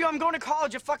because of you, I'm going to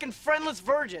college, a fucking friendless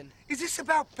virgin. Is this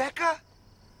about Becca?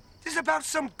 This is about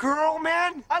some girl,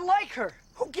 man? I like her.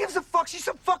 Who gives a fuck? She's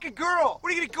some fucking girl.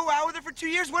 What, are you gonna go out with her for 2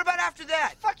 years? What about after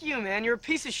that? Fuck you, man. You're a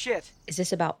piece of shit. Is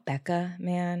this about Becca,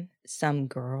 man? Some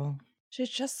girl? She's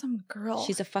just some girl.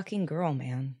 She's a fucking girl,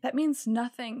 man. That means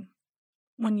nothing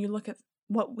when you look at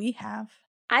what we have.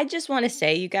 I just want to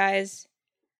say, you guys,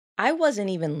 I wasn't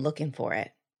even looking for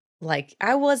it. Like,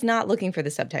 I was not looking for the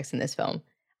subtext in this film.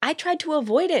 I tried to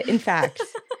avoid it, in fact.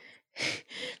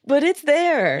 But it's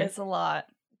there. It's a lot.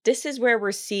 This is where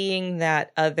we're seeing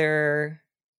that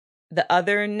the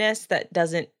otherness that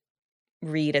doesn't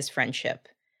read as friendship.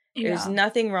 Yeah. There's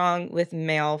nothing wrong with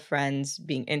male friends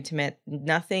being intimate.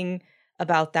 Nothing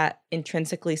about that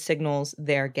intrinsically signals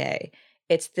they're gay.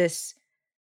 It's this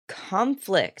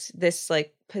conflict, this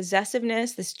like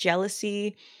possessiveness, this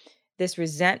jealousy, this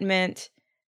resentment,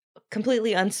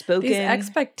 completely unspoken. These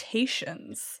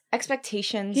expectations.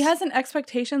 He has an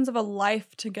expectations of a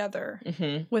life together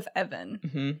with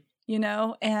Evan, you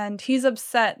know, and he's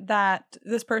upset that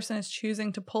this person is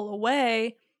choosing to pull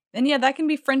away. And yeah, that can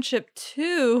be friendship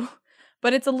too,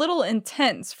 but it's a little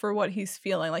intense for what he's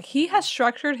feeling. Like, he has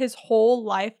structured his whole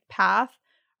life path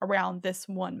around this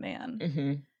one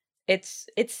man. It's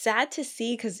sad to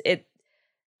see because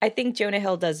I think Jonah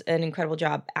Hill does an incredible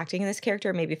job acting in this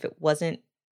character. Maybe if it wasn't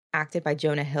acted by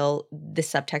Jonah Hill, the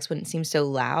subtext wouldn't seem so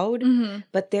loud.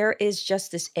 But there is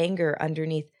just this anger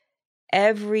underneath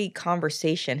every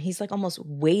conversation. He's like almost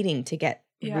waiting to get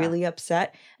really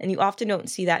upset. And you often don't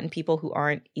see that in people who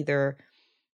aren't either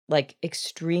like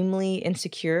extremely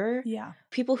insecure. Yeah.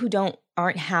 People who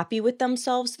aren't happy with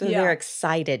themselves, they're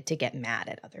excited to get mad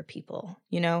at other people,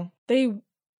 you know? They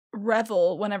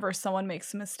revel whenever someone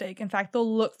makes a mistake. In fact,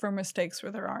 they'll look for mistakes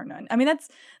where there are none. I mean,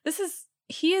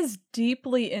 he is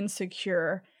deeply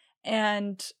insecure,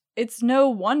 and it's no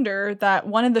wonder that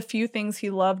one of the few things he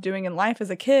loved doing in life as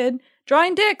a kid,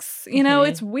 drawing dicks, you know,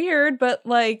 it's weird, but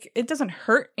like it doesn't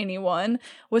hurt anyone,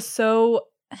 was so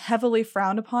heavily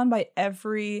frowned upon by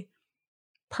every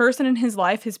person in his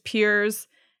life, his peers,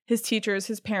 his teachers,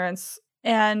 his parents,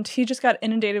 and he just got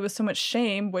inundated with so much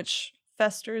shame, which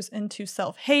festers into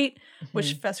self-hate,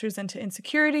 which festers into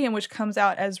insecurity, and which comes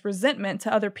out as resentment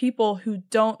to other people who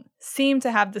don't seem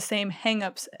to have the same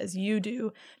hang-ups as you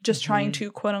do, just trying to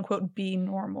quote-unquote be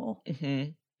normal.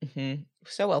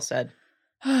 So well said.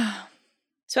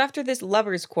 So after this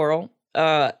lover's quarrel,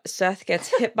 Seth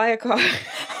gets hit by a car.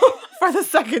 For the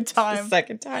second time.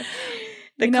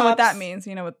 You know what that means.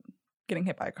 You know what getting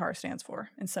hit by a car stands for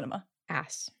in cinema.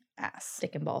 Ass.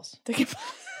 Dick and balls.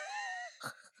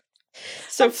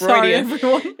 So I'm sorry,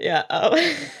 everyone. Yeah.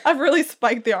 I've really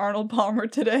spiked the Arnold Palmer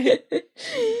today.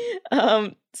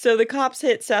 So the cops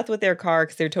hit Seth with their car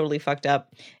because they're totally fucked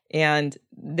up. And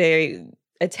they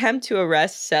attempt to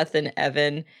arrest Seth and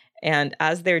Evan. And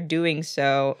as they're doing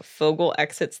so, Fogel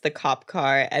exits the cop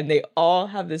car and they all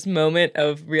have this moment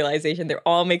of realization. They're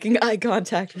all making eye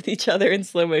contact with each other in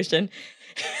slow motion.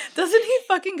 Doesn't he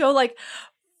fucking go like,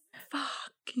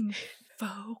 fucking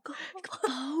Fogel?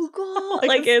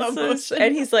 Like it's so,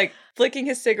 and he's like flicking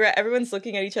his cigarette. Everyone's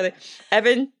looking at each other.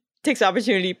 Evan takes the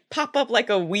opportunity, pop up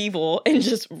like a weevil and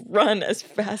just run as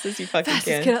fast as you fucking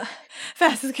can.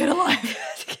 Fastest kid alive.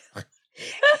 Fastest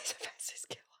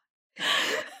kid alive.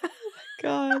 Oh my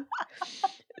God.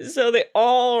 So they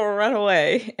all run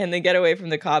away and they get away from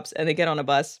the cops and they get on a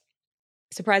bus.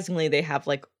 Surprisingly, they have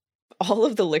like all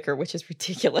of the liquor, which is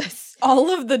ridiculous.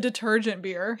 All of the detergent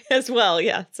beer. As well,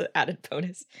 yeah. It's an added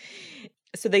bonus.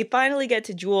 So they finally get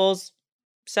to Jules.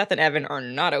 Seth and Evan are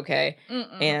not okay.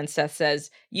 And Seth says,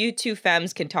 you two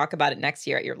femmes can talk about it next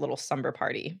year at your little slumber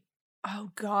party.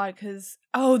 Oh, God, because,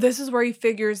 this is where he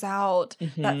figures out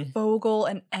that Fogel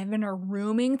and Evan are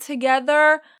rooming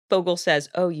together. Fogel says,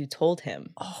 oh, you told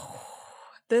him. Oh,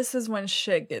 this is when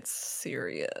shit gets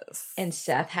serious. And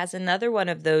Seth has another one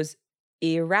of those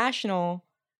irrational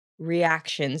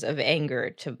reactions of anger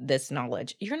to this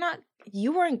knowledge. You're not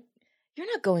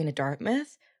going to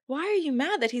Dartmouth. Why are you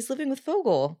mad that he's living with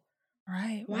Fogel?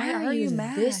 Right. Why are you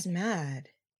this mad?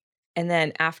 And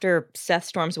then after Seth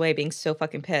storms away being so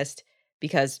fucking pissed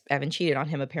because Evan cheated on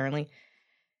him apparently,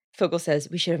 Fogel says,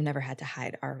 we should have never had to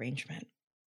hide our arrangement.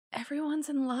 Everyone's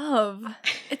in love.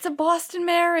 It's a Boston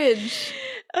marriage.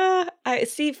 I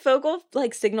see Fogel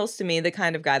like signals to me the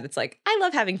kind of guy that's like, I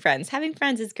love having friends. Having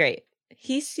friends is great.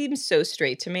 He seems so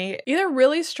straight to me. Either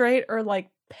really straight or like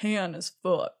pan as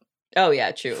fuck. Oh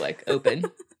yeah, true. Like open.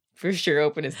 For sure,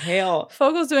 open as hell.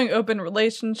 Fogel's doing open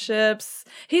relationships.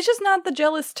 He's just not the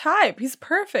jealous type. He's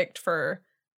perfect for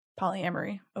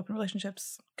polyamory, open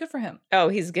relationships. Good for him. Oh,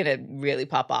 he's gonna really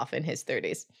pop off in his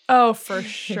 30s. Oh, for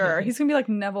sure. He's gonna be like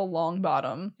Neville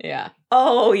Longbottom. Yeah.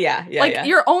 Oh, yeah. Like,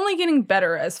 you're only getting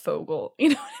better as Fogel. You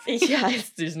know what I mean? Yeah,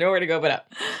 there's nowhere to go but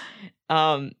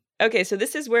up. Okay, so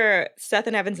this is where Seth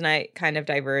and Evan's night kind of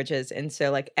diverges. And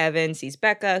so, like, Evan sees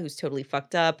Becca, who's totally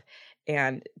fucked up.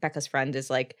 And Becca's friend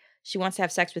is like, she wants to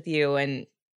have sex with you. And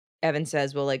Evan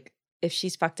says, well, like, if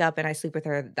she's fucked up and I sleep with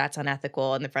her, that's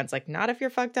unethical. And the friend's like, not if you're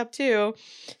fucked up too.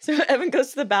 So Evan goes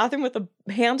to the bathroom with a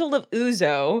handle of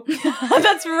ouzo.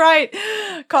 That's right.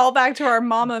 Call back to our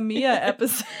Mamma Mia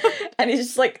episode. And he's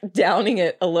just like downing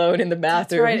it alone in the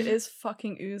bathroom. That's right. It is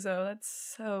fucking ouzo.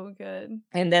 That's so good.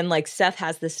 And then like Seth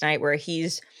has this night where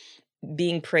he's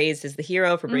being praised as the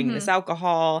hero for bringing this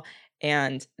alcohol.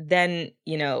 And then,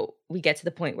 you know, we get to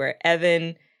the point where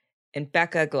Evan and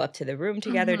Becca go up to the room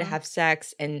together to have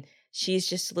sex. And she's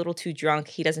just a little too drunk.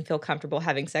 He doesn't feel comfortable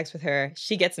having sex with her.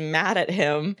 She gets mad at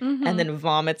him and then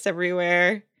vomits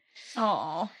everywhere.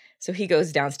 Oh. So he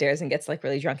goes downstairs and gets like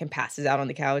really drunk and passes out on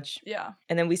the couch. Yeah.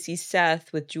 And then we see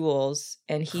Seth with Jules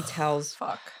and he tells,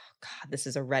 fuck. God, this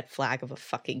is a red flag of a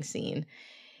fucking scene.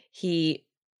 He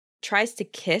tries to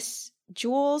kiss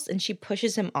Jules and she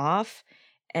pushes him off.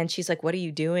 And she's like, what are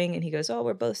you doing? And he goes, oh,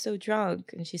 we're both so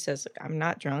drunk. And she says, I'm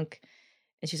not drunk.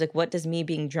 And she's like, what does me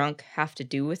being drunk have to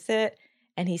do with it?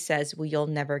 And he says, well, you'll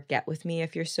never get with me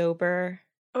if you're sober.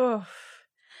 Oh,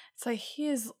 it's like he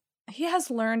has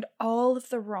learned all of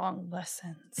the wrong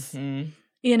lessons.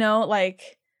 You know,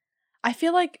 like, I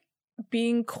feel like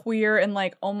being queer and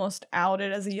like almost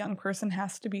outed as a young person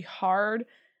has to be hard.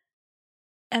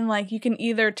 And like, you can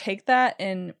either take that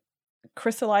and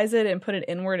crystallize it and put it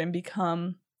inward and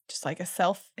become just like a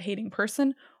self-hating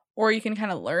person, or you can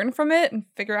kind of learn from it and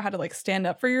figure out how to like stand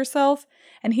up for yourself.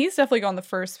 And he's definitely gone the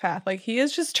first path. Like, he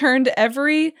has just turned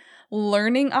every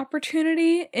learning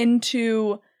opportunity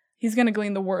into, he's going to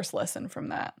glean the worst lesson from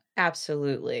that.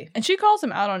 Absolutely. And she calls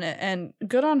him out on it, and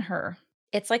good on her.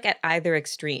 It's like at either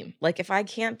extreme. Like, if I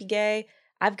can't be gay,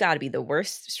 I've got to be the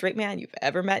worst straight man you've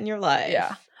ever met in your life.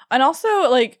 Yeah. And also,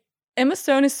 like, Emma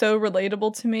Stone is so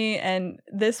relatable to me, and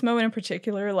this moment in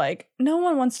particular, like, no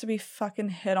one wants to be fucking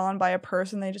hit on by a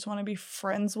person they just want to be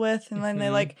friends with, and then they,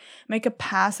 like, make a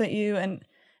pass at you, and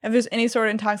if there's any sort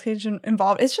of intoxication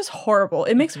involved, it's just horrible.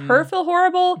 It makes her feel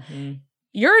horrible.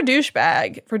 You're a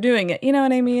douchebag for doing it, you know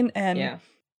what I mean? And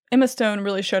Emma Stone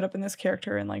really showed up in this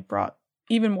character and, like, brought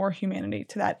even more humanity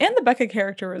to that. And the Becca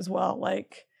character as well.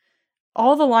 Like,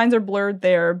 all the lines are blurred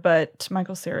there, but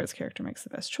Michael Cera's character makes the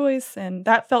best choice. And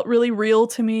that felt really real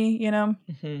to me, you know?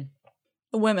 The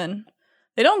women,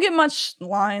 they don't get much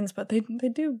lines, but they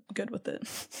do good with it.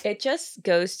 It just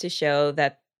goes to show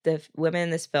that the women in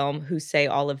this film who say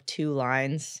all of 2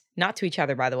 lines, not to each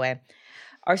other, by the way,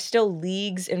 are still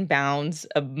leagues and bounds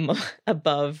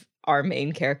above our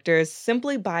main characters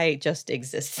simply by just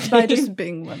existing. By just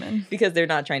being women. Because they're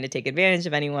not trying to take advantage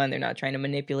of anyone. They're not trying to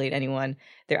manipulate anyone.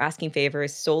 They're asking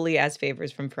favors solely as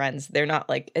favors from friends. They're not,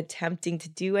 like, attempting to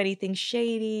do anything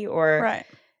shady or... Right.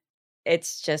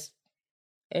 It's just...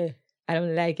 I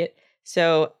don't like it.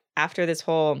 So after this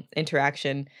whole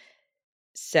interaction,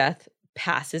 Seth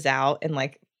passes out and,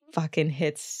 like, fucking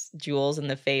hits Jules in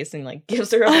the face and, like,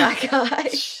 gives her a black eye.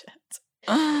 Shit.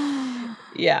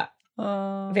 Yeah.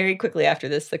 Very quickly after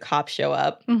this, the cops show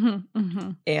up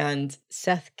and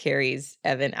Seth carries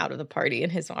Evan out of the party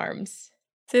in his arms.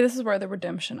 See, this is where the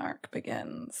redemption arc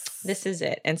begins. This is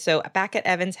it. And so back at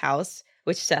Evan's house,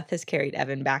 which Seth has carried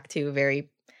Evan back to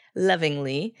very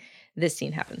lovingly, this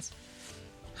scene happens.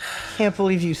 Can't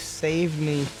believe you saved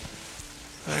me.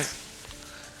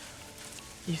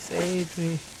 You saved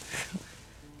me.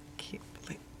 Can't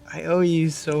believe I owe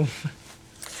you so much.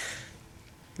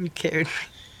 You carried me.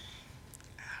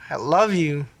 I love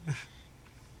you.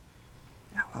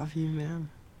 I love you, man.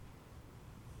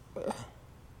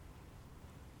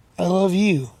 I love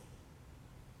you.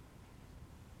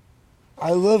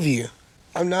 I love you.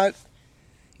 I'm not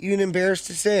even embarrassed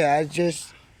to say it.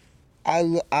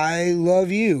 I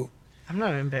love you. I'm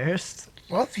not embarrassed.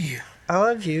 Love you. I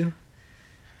love you.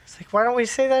 It's like, why don't we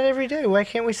say that every day? Why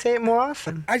can't we say it more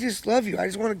often? I just love you. I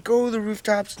just want to go to the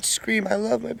rooftops and scream, I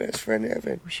love my best friend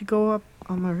Evan. We should go up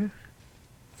on my roof.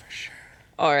 For sure.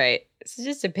 All right. So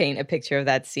just to paint a picture of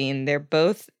that scene, they're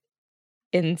both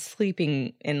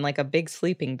sleeping in like a big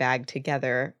sleeping bag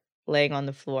together, laying on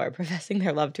the floor, professing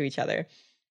their love to each other.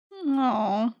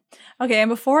 Aww. Okay, and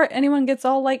before anyone gets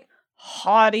all like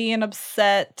haughty and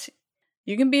upset,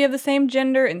 you can be of the same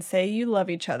gender and say you love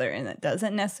each other, and that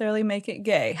doesn't necessarily make it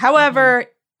gay. However,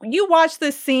 you watch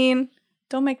this scene,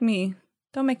 don't make me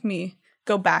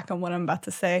go back on what I'm about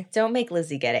to say. Don't make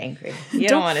Lizzie get angry. You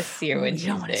don't want to see her when she's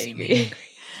angry.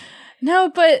 No,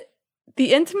 but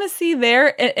the intimacy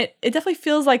there, it definitely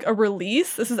feels like a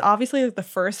release. This is obviously like the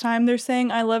first time they're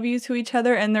saying I love you to each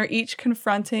other, and they're each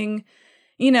confronting,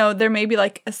 you know, there may be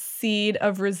like a seed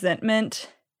of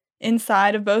resentment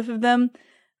inside of both of them,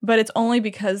 but it's only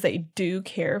because they do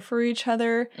care for each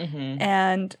other,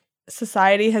 and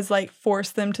society has like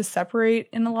forced them to separate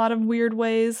in a lot of weird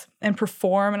ways and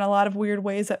perform in a lot of weird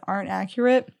ways that aren't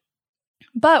accurate.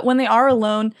 But when they are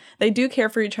alone, they do care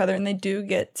for each other, and they do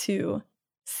get to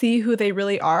see who they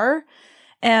really are.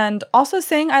 And also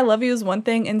saying I love you is one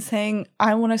thing, and saying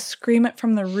I want to scream it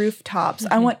from the rooftops.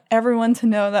 I want everyone to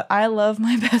know that I love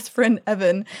my best friend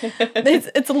Evan.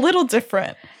 It's a little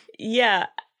different. Yeah.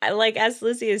 Like, as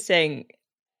Lizzie is saying,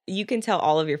 you can tell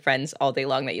all of your friends all day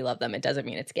long that you love them. It doesn't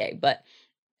mean it's gay. But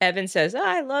Evan says, oh,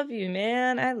 I love you,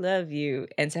 man. I love you.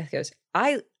 And Seth goes,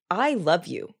 I love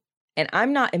you. And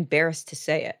I'm not embarrassed to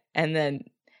say it. And then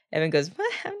Evan goes,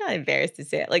 what? I'm not embarrassed to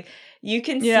say it. Like, you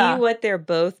can see what they're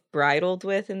both bridled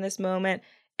with in this moment.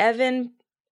 Evan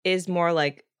is more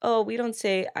like, oh, we don't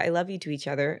say I love you to each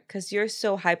other because you're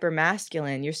so hyper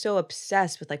masculine. You're so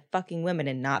obsessed with like fucking women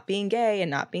and not being gay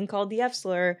and not being called the F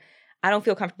slur. I don't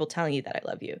feel comfortable telling you that I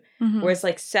love you. Whereas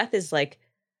like Seth is like,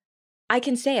 I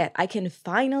can say it. I can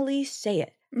finally say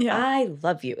it. Yeah. I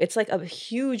love you. It's like a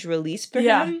huge release for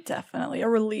Yeah, him. definitely. A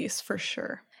release for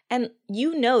sure. And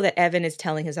you know that Evan is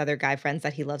telling his other guy friends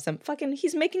that he loves them. Fucking,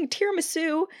 he's making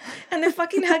tiramisu and they're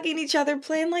fucking hugging each other,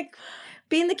 playing like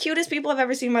being the cutest people I've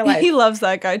ever seen in my life. He loves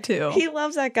that guy too. He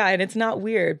loves that guy, and it's not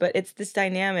weird, but it's this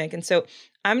dynamic. And so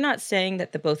I'm not saying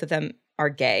that the both of them are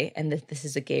gay and that this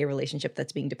is a gay relationship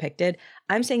that's being depicted.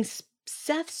 I'm saying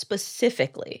Seth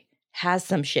specifically has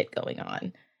some shit going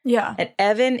on. Yeah. And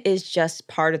Evan is just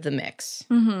part of the mix.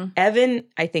 Mm-hmm. Evan,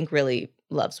 I think, really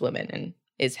loves women and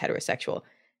is heterosexual.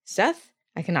 Seth,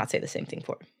 I cannot say the same thing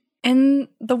for. In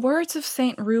the words of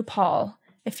St. RuPaul,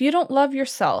 if you don't love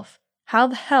yourself, how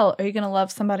the hell are you going to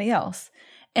love somebody else?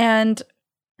 And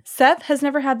Seth has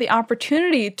never had the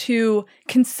opportunity to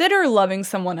consider loving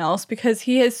someone else because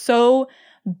he is so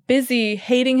busy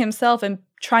hating himself and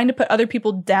trying to put other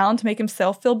people down to make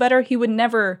himself feel better. He would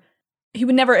never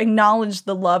acknowledge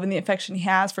the love and the affection he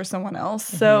has for someone else.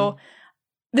 Mm-hmm. So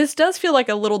this does feel like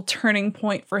a little turning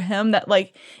point for him, that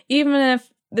like, even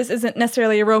if this isn't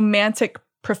necessarily a romantic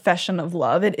profession of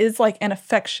love, it is like an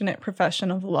affectionate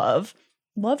profession of love.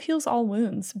 Love heals all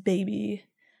wounds, baby.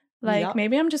 Like, yep.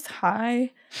 Maybe I'm just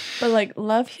high, but like,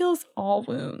 love heals all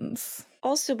wounds.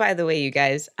 Also, by the way, you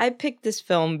guys, I picked this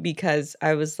film because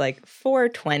I was like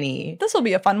 420. This will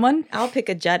be a fun one. I'll pick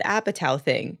a Judd Apatow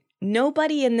thing.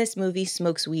 Nobody in this movie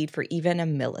smokes weed for even a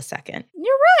millisecond.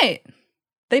 You're right.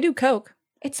 They do coke.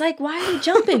 It's like, why are you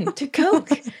jumping to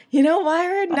coke? You know, why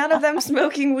are none of them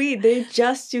smoking weed? They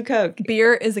just do coke.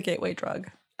 Beer is a gateway drug.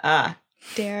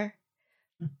 Dare.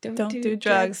 Don't do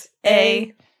drugs.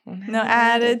 A. No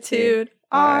attitude.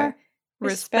 R.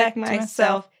 Respect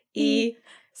myself. E.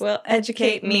 Will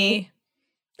educate me.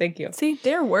 Thank you. See,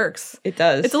 dare works. It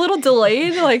does. It's a little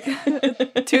delayed, like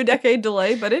 2-decade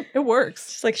delay, but it works.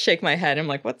 Just like shake my head. I'm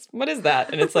like, what is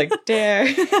that? And it's like, dare.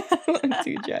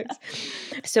 Do drugs.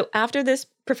 So after this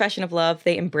profession of love,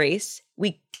 they embrace.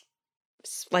 We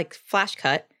like flash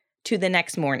cut to the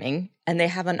next morning, and they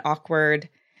have an awkward,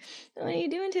 "What are you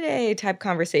doing today?" type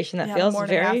conversation that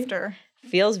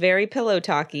feels very pillow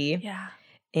talky. Yeah.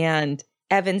 And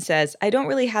Evan says, "I don't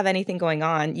really have anything going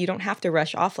on. You don't have to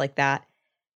rush off like that."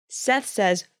 Seth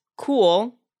says,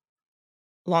 "Cool."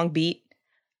 Long beat.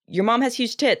 "Your mom has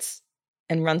huge tits,"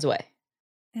 and runs away.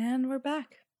 And we're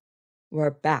back.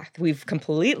 We're back. We've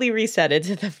completely resetted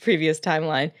to the previous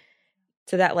timeline,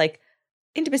 to that like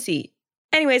intimacy.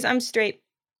 Anyways, I'm straight.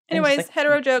 Anyways, like,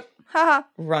 hetero joke. Haha.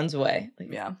 Runs away.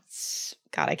 Like, yeah.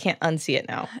 God, I can't unsee it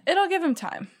now. It'll give him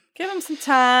time. Give him some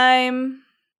time.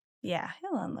 Yeah,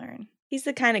 he'll unlearn. He's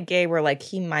the kind of gay where like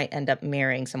he might end up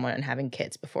marrying someone and having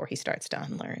kids before he starts to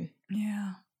unlearn.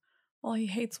 Yeah. Well, he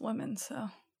hates women, so I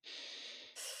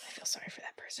feel sorry for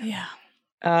that person. Yeah.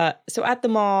 So at the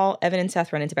mall, Evan and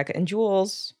Seth run into Becca and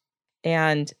Jules,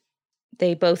 and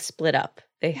they both split up.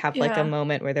 They have like a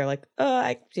moment where they're like, "Oh,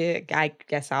 I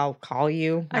guess I'll call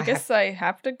you. I guess I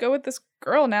have to go with this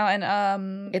girl now."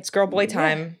 And it's girl boy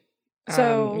time.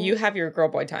 So you have your girl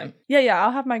boy time. Yeah.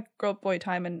 I'll have my girl boy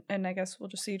time, and I guess we'll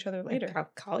just see each other later.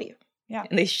 I'll call you. Yeah.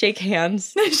 And they shake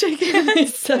hands. They shake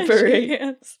hands. Separate. Shake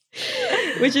hands.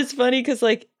 Which is funny because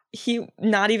like he,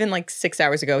 not even like 6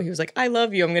 hours ago, he was like, "I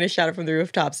love you. I'm going to shout it from the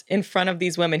rooftops." In front of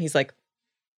these women, he's like,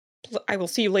 "I will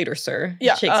see you later, sir."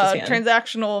 Yeah. Shakes his hand.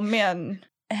 Transactional man.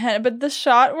 But the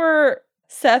shot where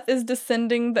Seth is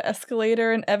descending the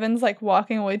escalator and Evan's like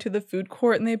walking away to the food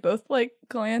court and they both like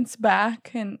glance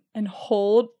back and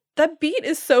hold. That beat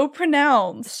is so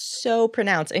pronounced. So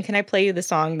pronounced. And can I play you the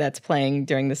song that's playing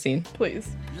during the scene? Please.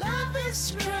 Love is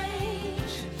strange.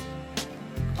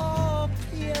 Oh,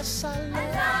 yes, I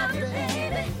love you,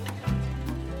 baby.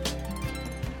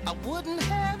 I wouldn't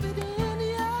have it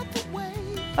any other way.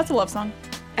 That's a love song.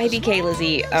 IDK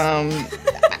Lizzie.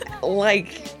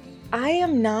 Like, I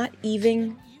am not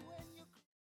even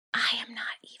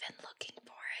looking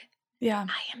for it. Yeah.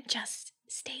 I am just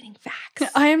stating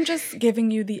facts. I am just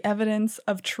giving you the evidence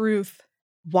of truth.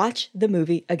 Watch the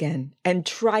movie again and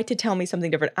try to tell me something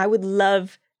different. I would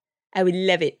love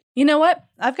it. You know what?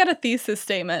 I've got a thesis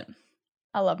statement.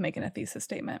 I love making a thesis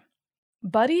statement.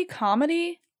 Buddy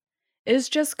comedy is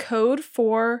just code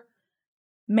for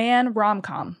man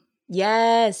rom-com.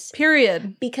 Yes.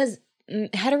 Period. Because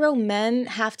hetero men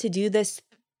have to do this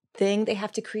thing. They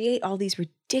have to create all these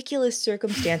ridiculous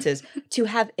circumstances to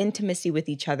have intimacy with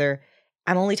each other.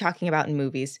 I'm only talking about in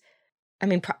movies. I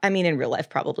mean in real life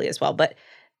probably as well. But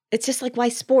it's just like, why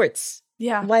sports?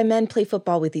 Yeah. Why men play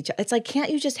football with each other? It's like, can't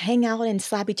you just hang out and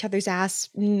slap each other's ass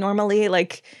normally?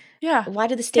 Like, yeah. Why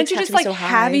do the stakes have to be so high? Can't you just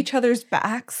like have each other's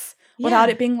backs without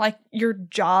it being like your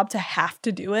job to have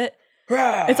to do it?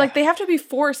 It's like they have to be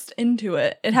forced into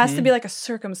it. It has to be like a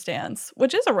circumstance,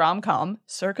 which is a rom-com,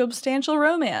 circumstantial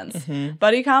romance.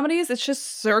 Buddy comedies, it's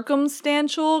just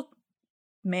circumstantial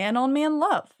man-on-man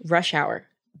love. Rush Hour,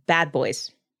 Bad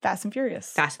Boys, Fast and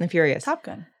Furious. Fast and the Furious. Top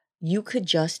Gun. You could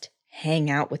just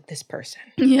hang out with this person.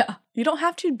 Yeah. You don't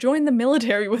have to join the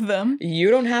military with them.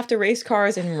 You don't have to race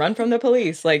cars and run from the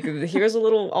police. Like, here's a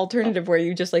little alternative where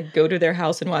you just like go to their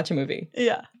house and watch a movie.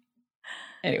 Yeah.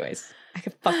 Anyways, I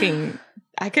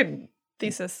could.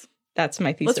 Thesis. That's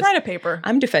my thesis. Let's write a paper.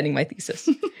 I'm defending my thesis.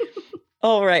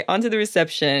 All right, on to the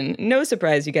reception. No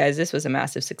surprise, you guys, this was a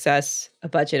massive success. A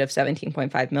budget of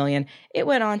 $17.5 million. It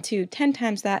went on to 10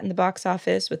 times that in the box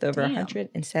office with over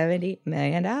 $170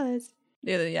 million.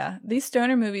 Yeah, these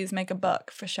stoner movies make a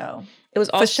buck for show. It was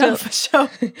also for show.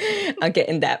 I'm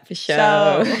getting that for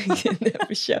show. Getting that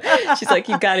for show. She's like,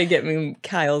 you got to get me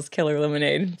Kyle's Killer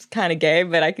Lemonade. It's kind of gay,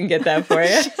 but I can get that for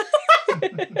you.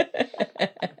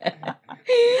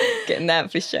 Getting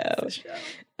that for show.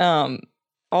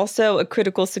 Also a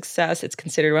critical success. It's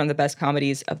considered one of the best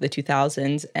comedies of the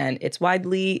 2000s, and it's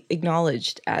widely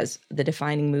acknowledged as the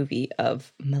defining movie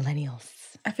of millennials.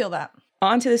 I feel that.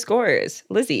 On to the scores.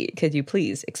 Lizzie, could you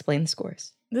please explain the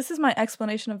scores? This is my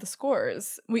explanation of the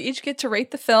scores. We each get to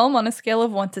rate the film on a scale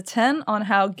of 1 to 10 on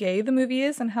how gay the movie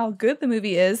is and how good the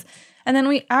movie is, and then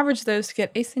we average those to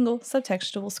get a single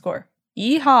subtextual score.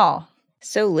 Yeehaw!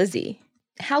 So, Lizzie,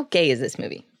 how gay is this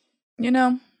movie? You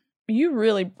know, you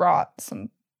really brought some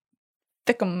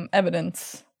thickum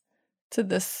evidence to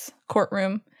this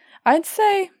courtroom. I'd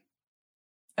say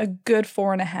a good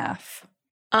 4.5.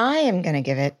 I am going to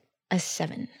give it a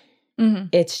 7. Mm-hmm.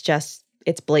 It's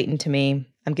blatant to me.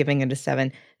 I'm giving it a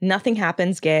 7. Nothing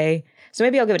happens gay. So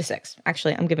maybe I'll give it a 6.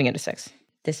 Actually, I'm giving it a 6.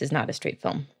 This is not a straight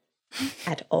film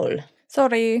at all.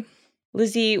 Sorry.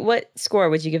 Lizzie, what score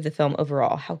would you give the film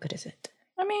overall? How good is it?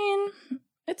 I mean,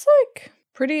 it's like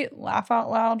pretty laugh out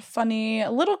loud, funny,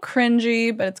 a little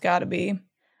cringy, but it's gotta be.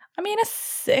 I mean, a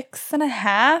 6.5.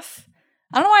 I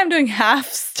don't know why I'm doing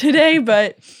halves today,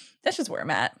 but that's just where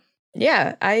I'm at.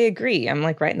 Yeah, I agree. I'm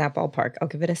like right in that ballpark. I'll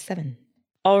give it a 7.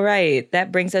 All right,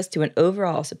 that brings us to an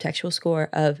overall subtextual score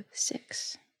of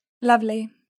 6. Lovely.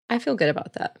 I feel good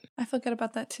about that. I feel good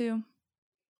about that too.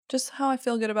 Just how I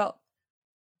feel good about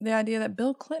the idea that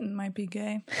Bill Clinton might be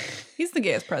gay. He's the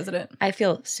gayest president. I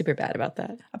feel super bad about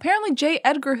that. Apparently J.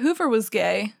 Edgar Hoover was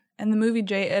gay, and the movie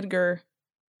J. Edgar,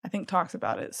 I think, talks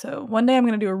about it. So one day I'm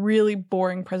going to do a really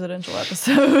boring presidential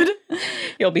episode.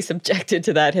 You'll be subjected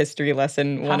to that history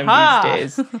lesson one of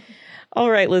these days. All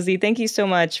right, Lizzie, thank you so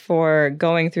much for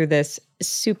going through this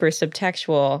super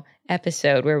subtextual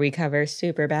episode where we cover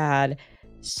Superbad,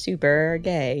 super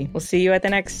gay. We'll see you at the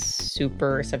next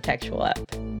super subtextual ep.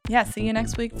 Yeah, see you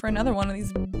next week for another one of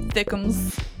these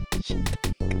thickums.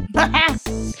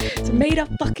 It's a made-up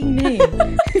fucking name.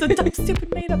 It's a dumb,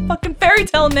 stupid, made-up fucking fairy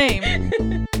tale name.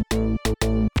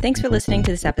 Thanks for listening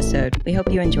to this episode. We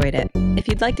hope you enjoyed it. If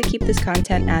you'd like to keep this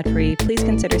content ad-free, please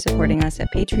consider supporting us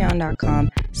at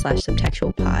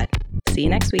patreon.com/subtextualpod. See you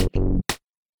next week.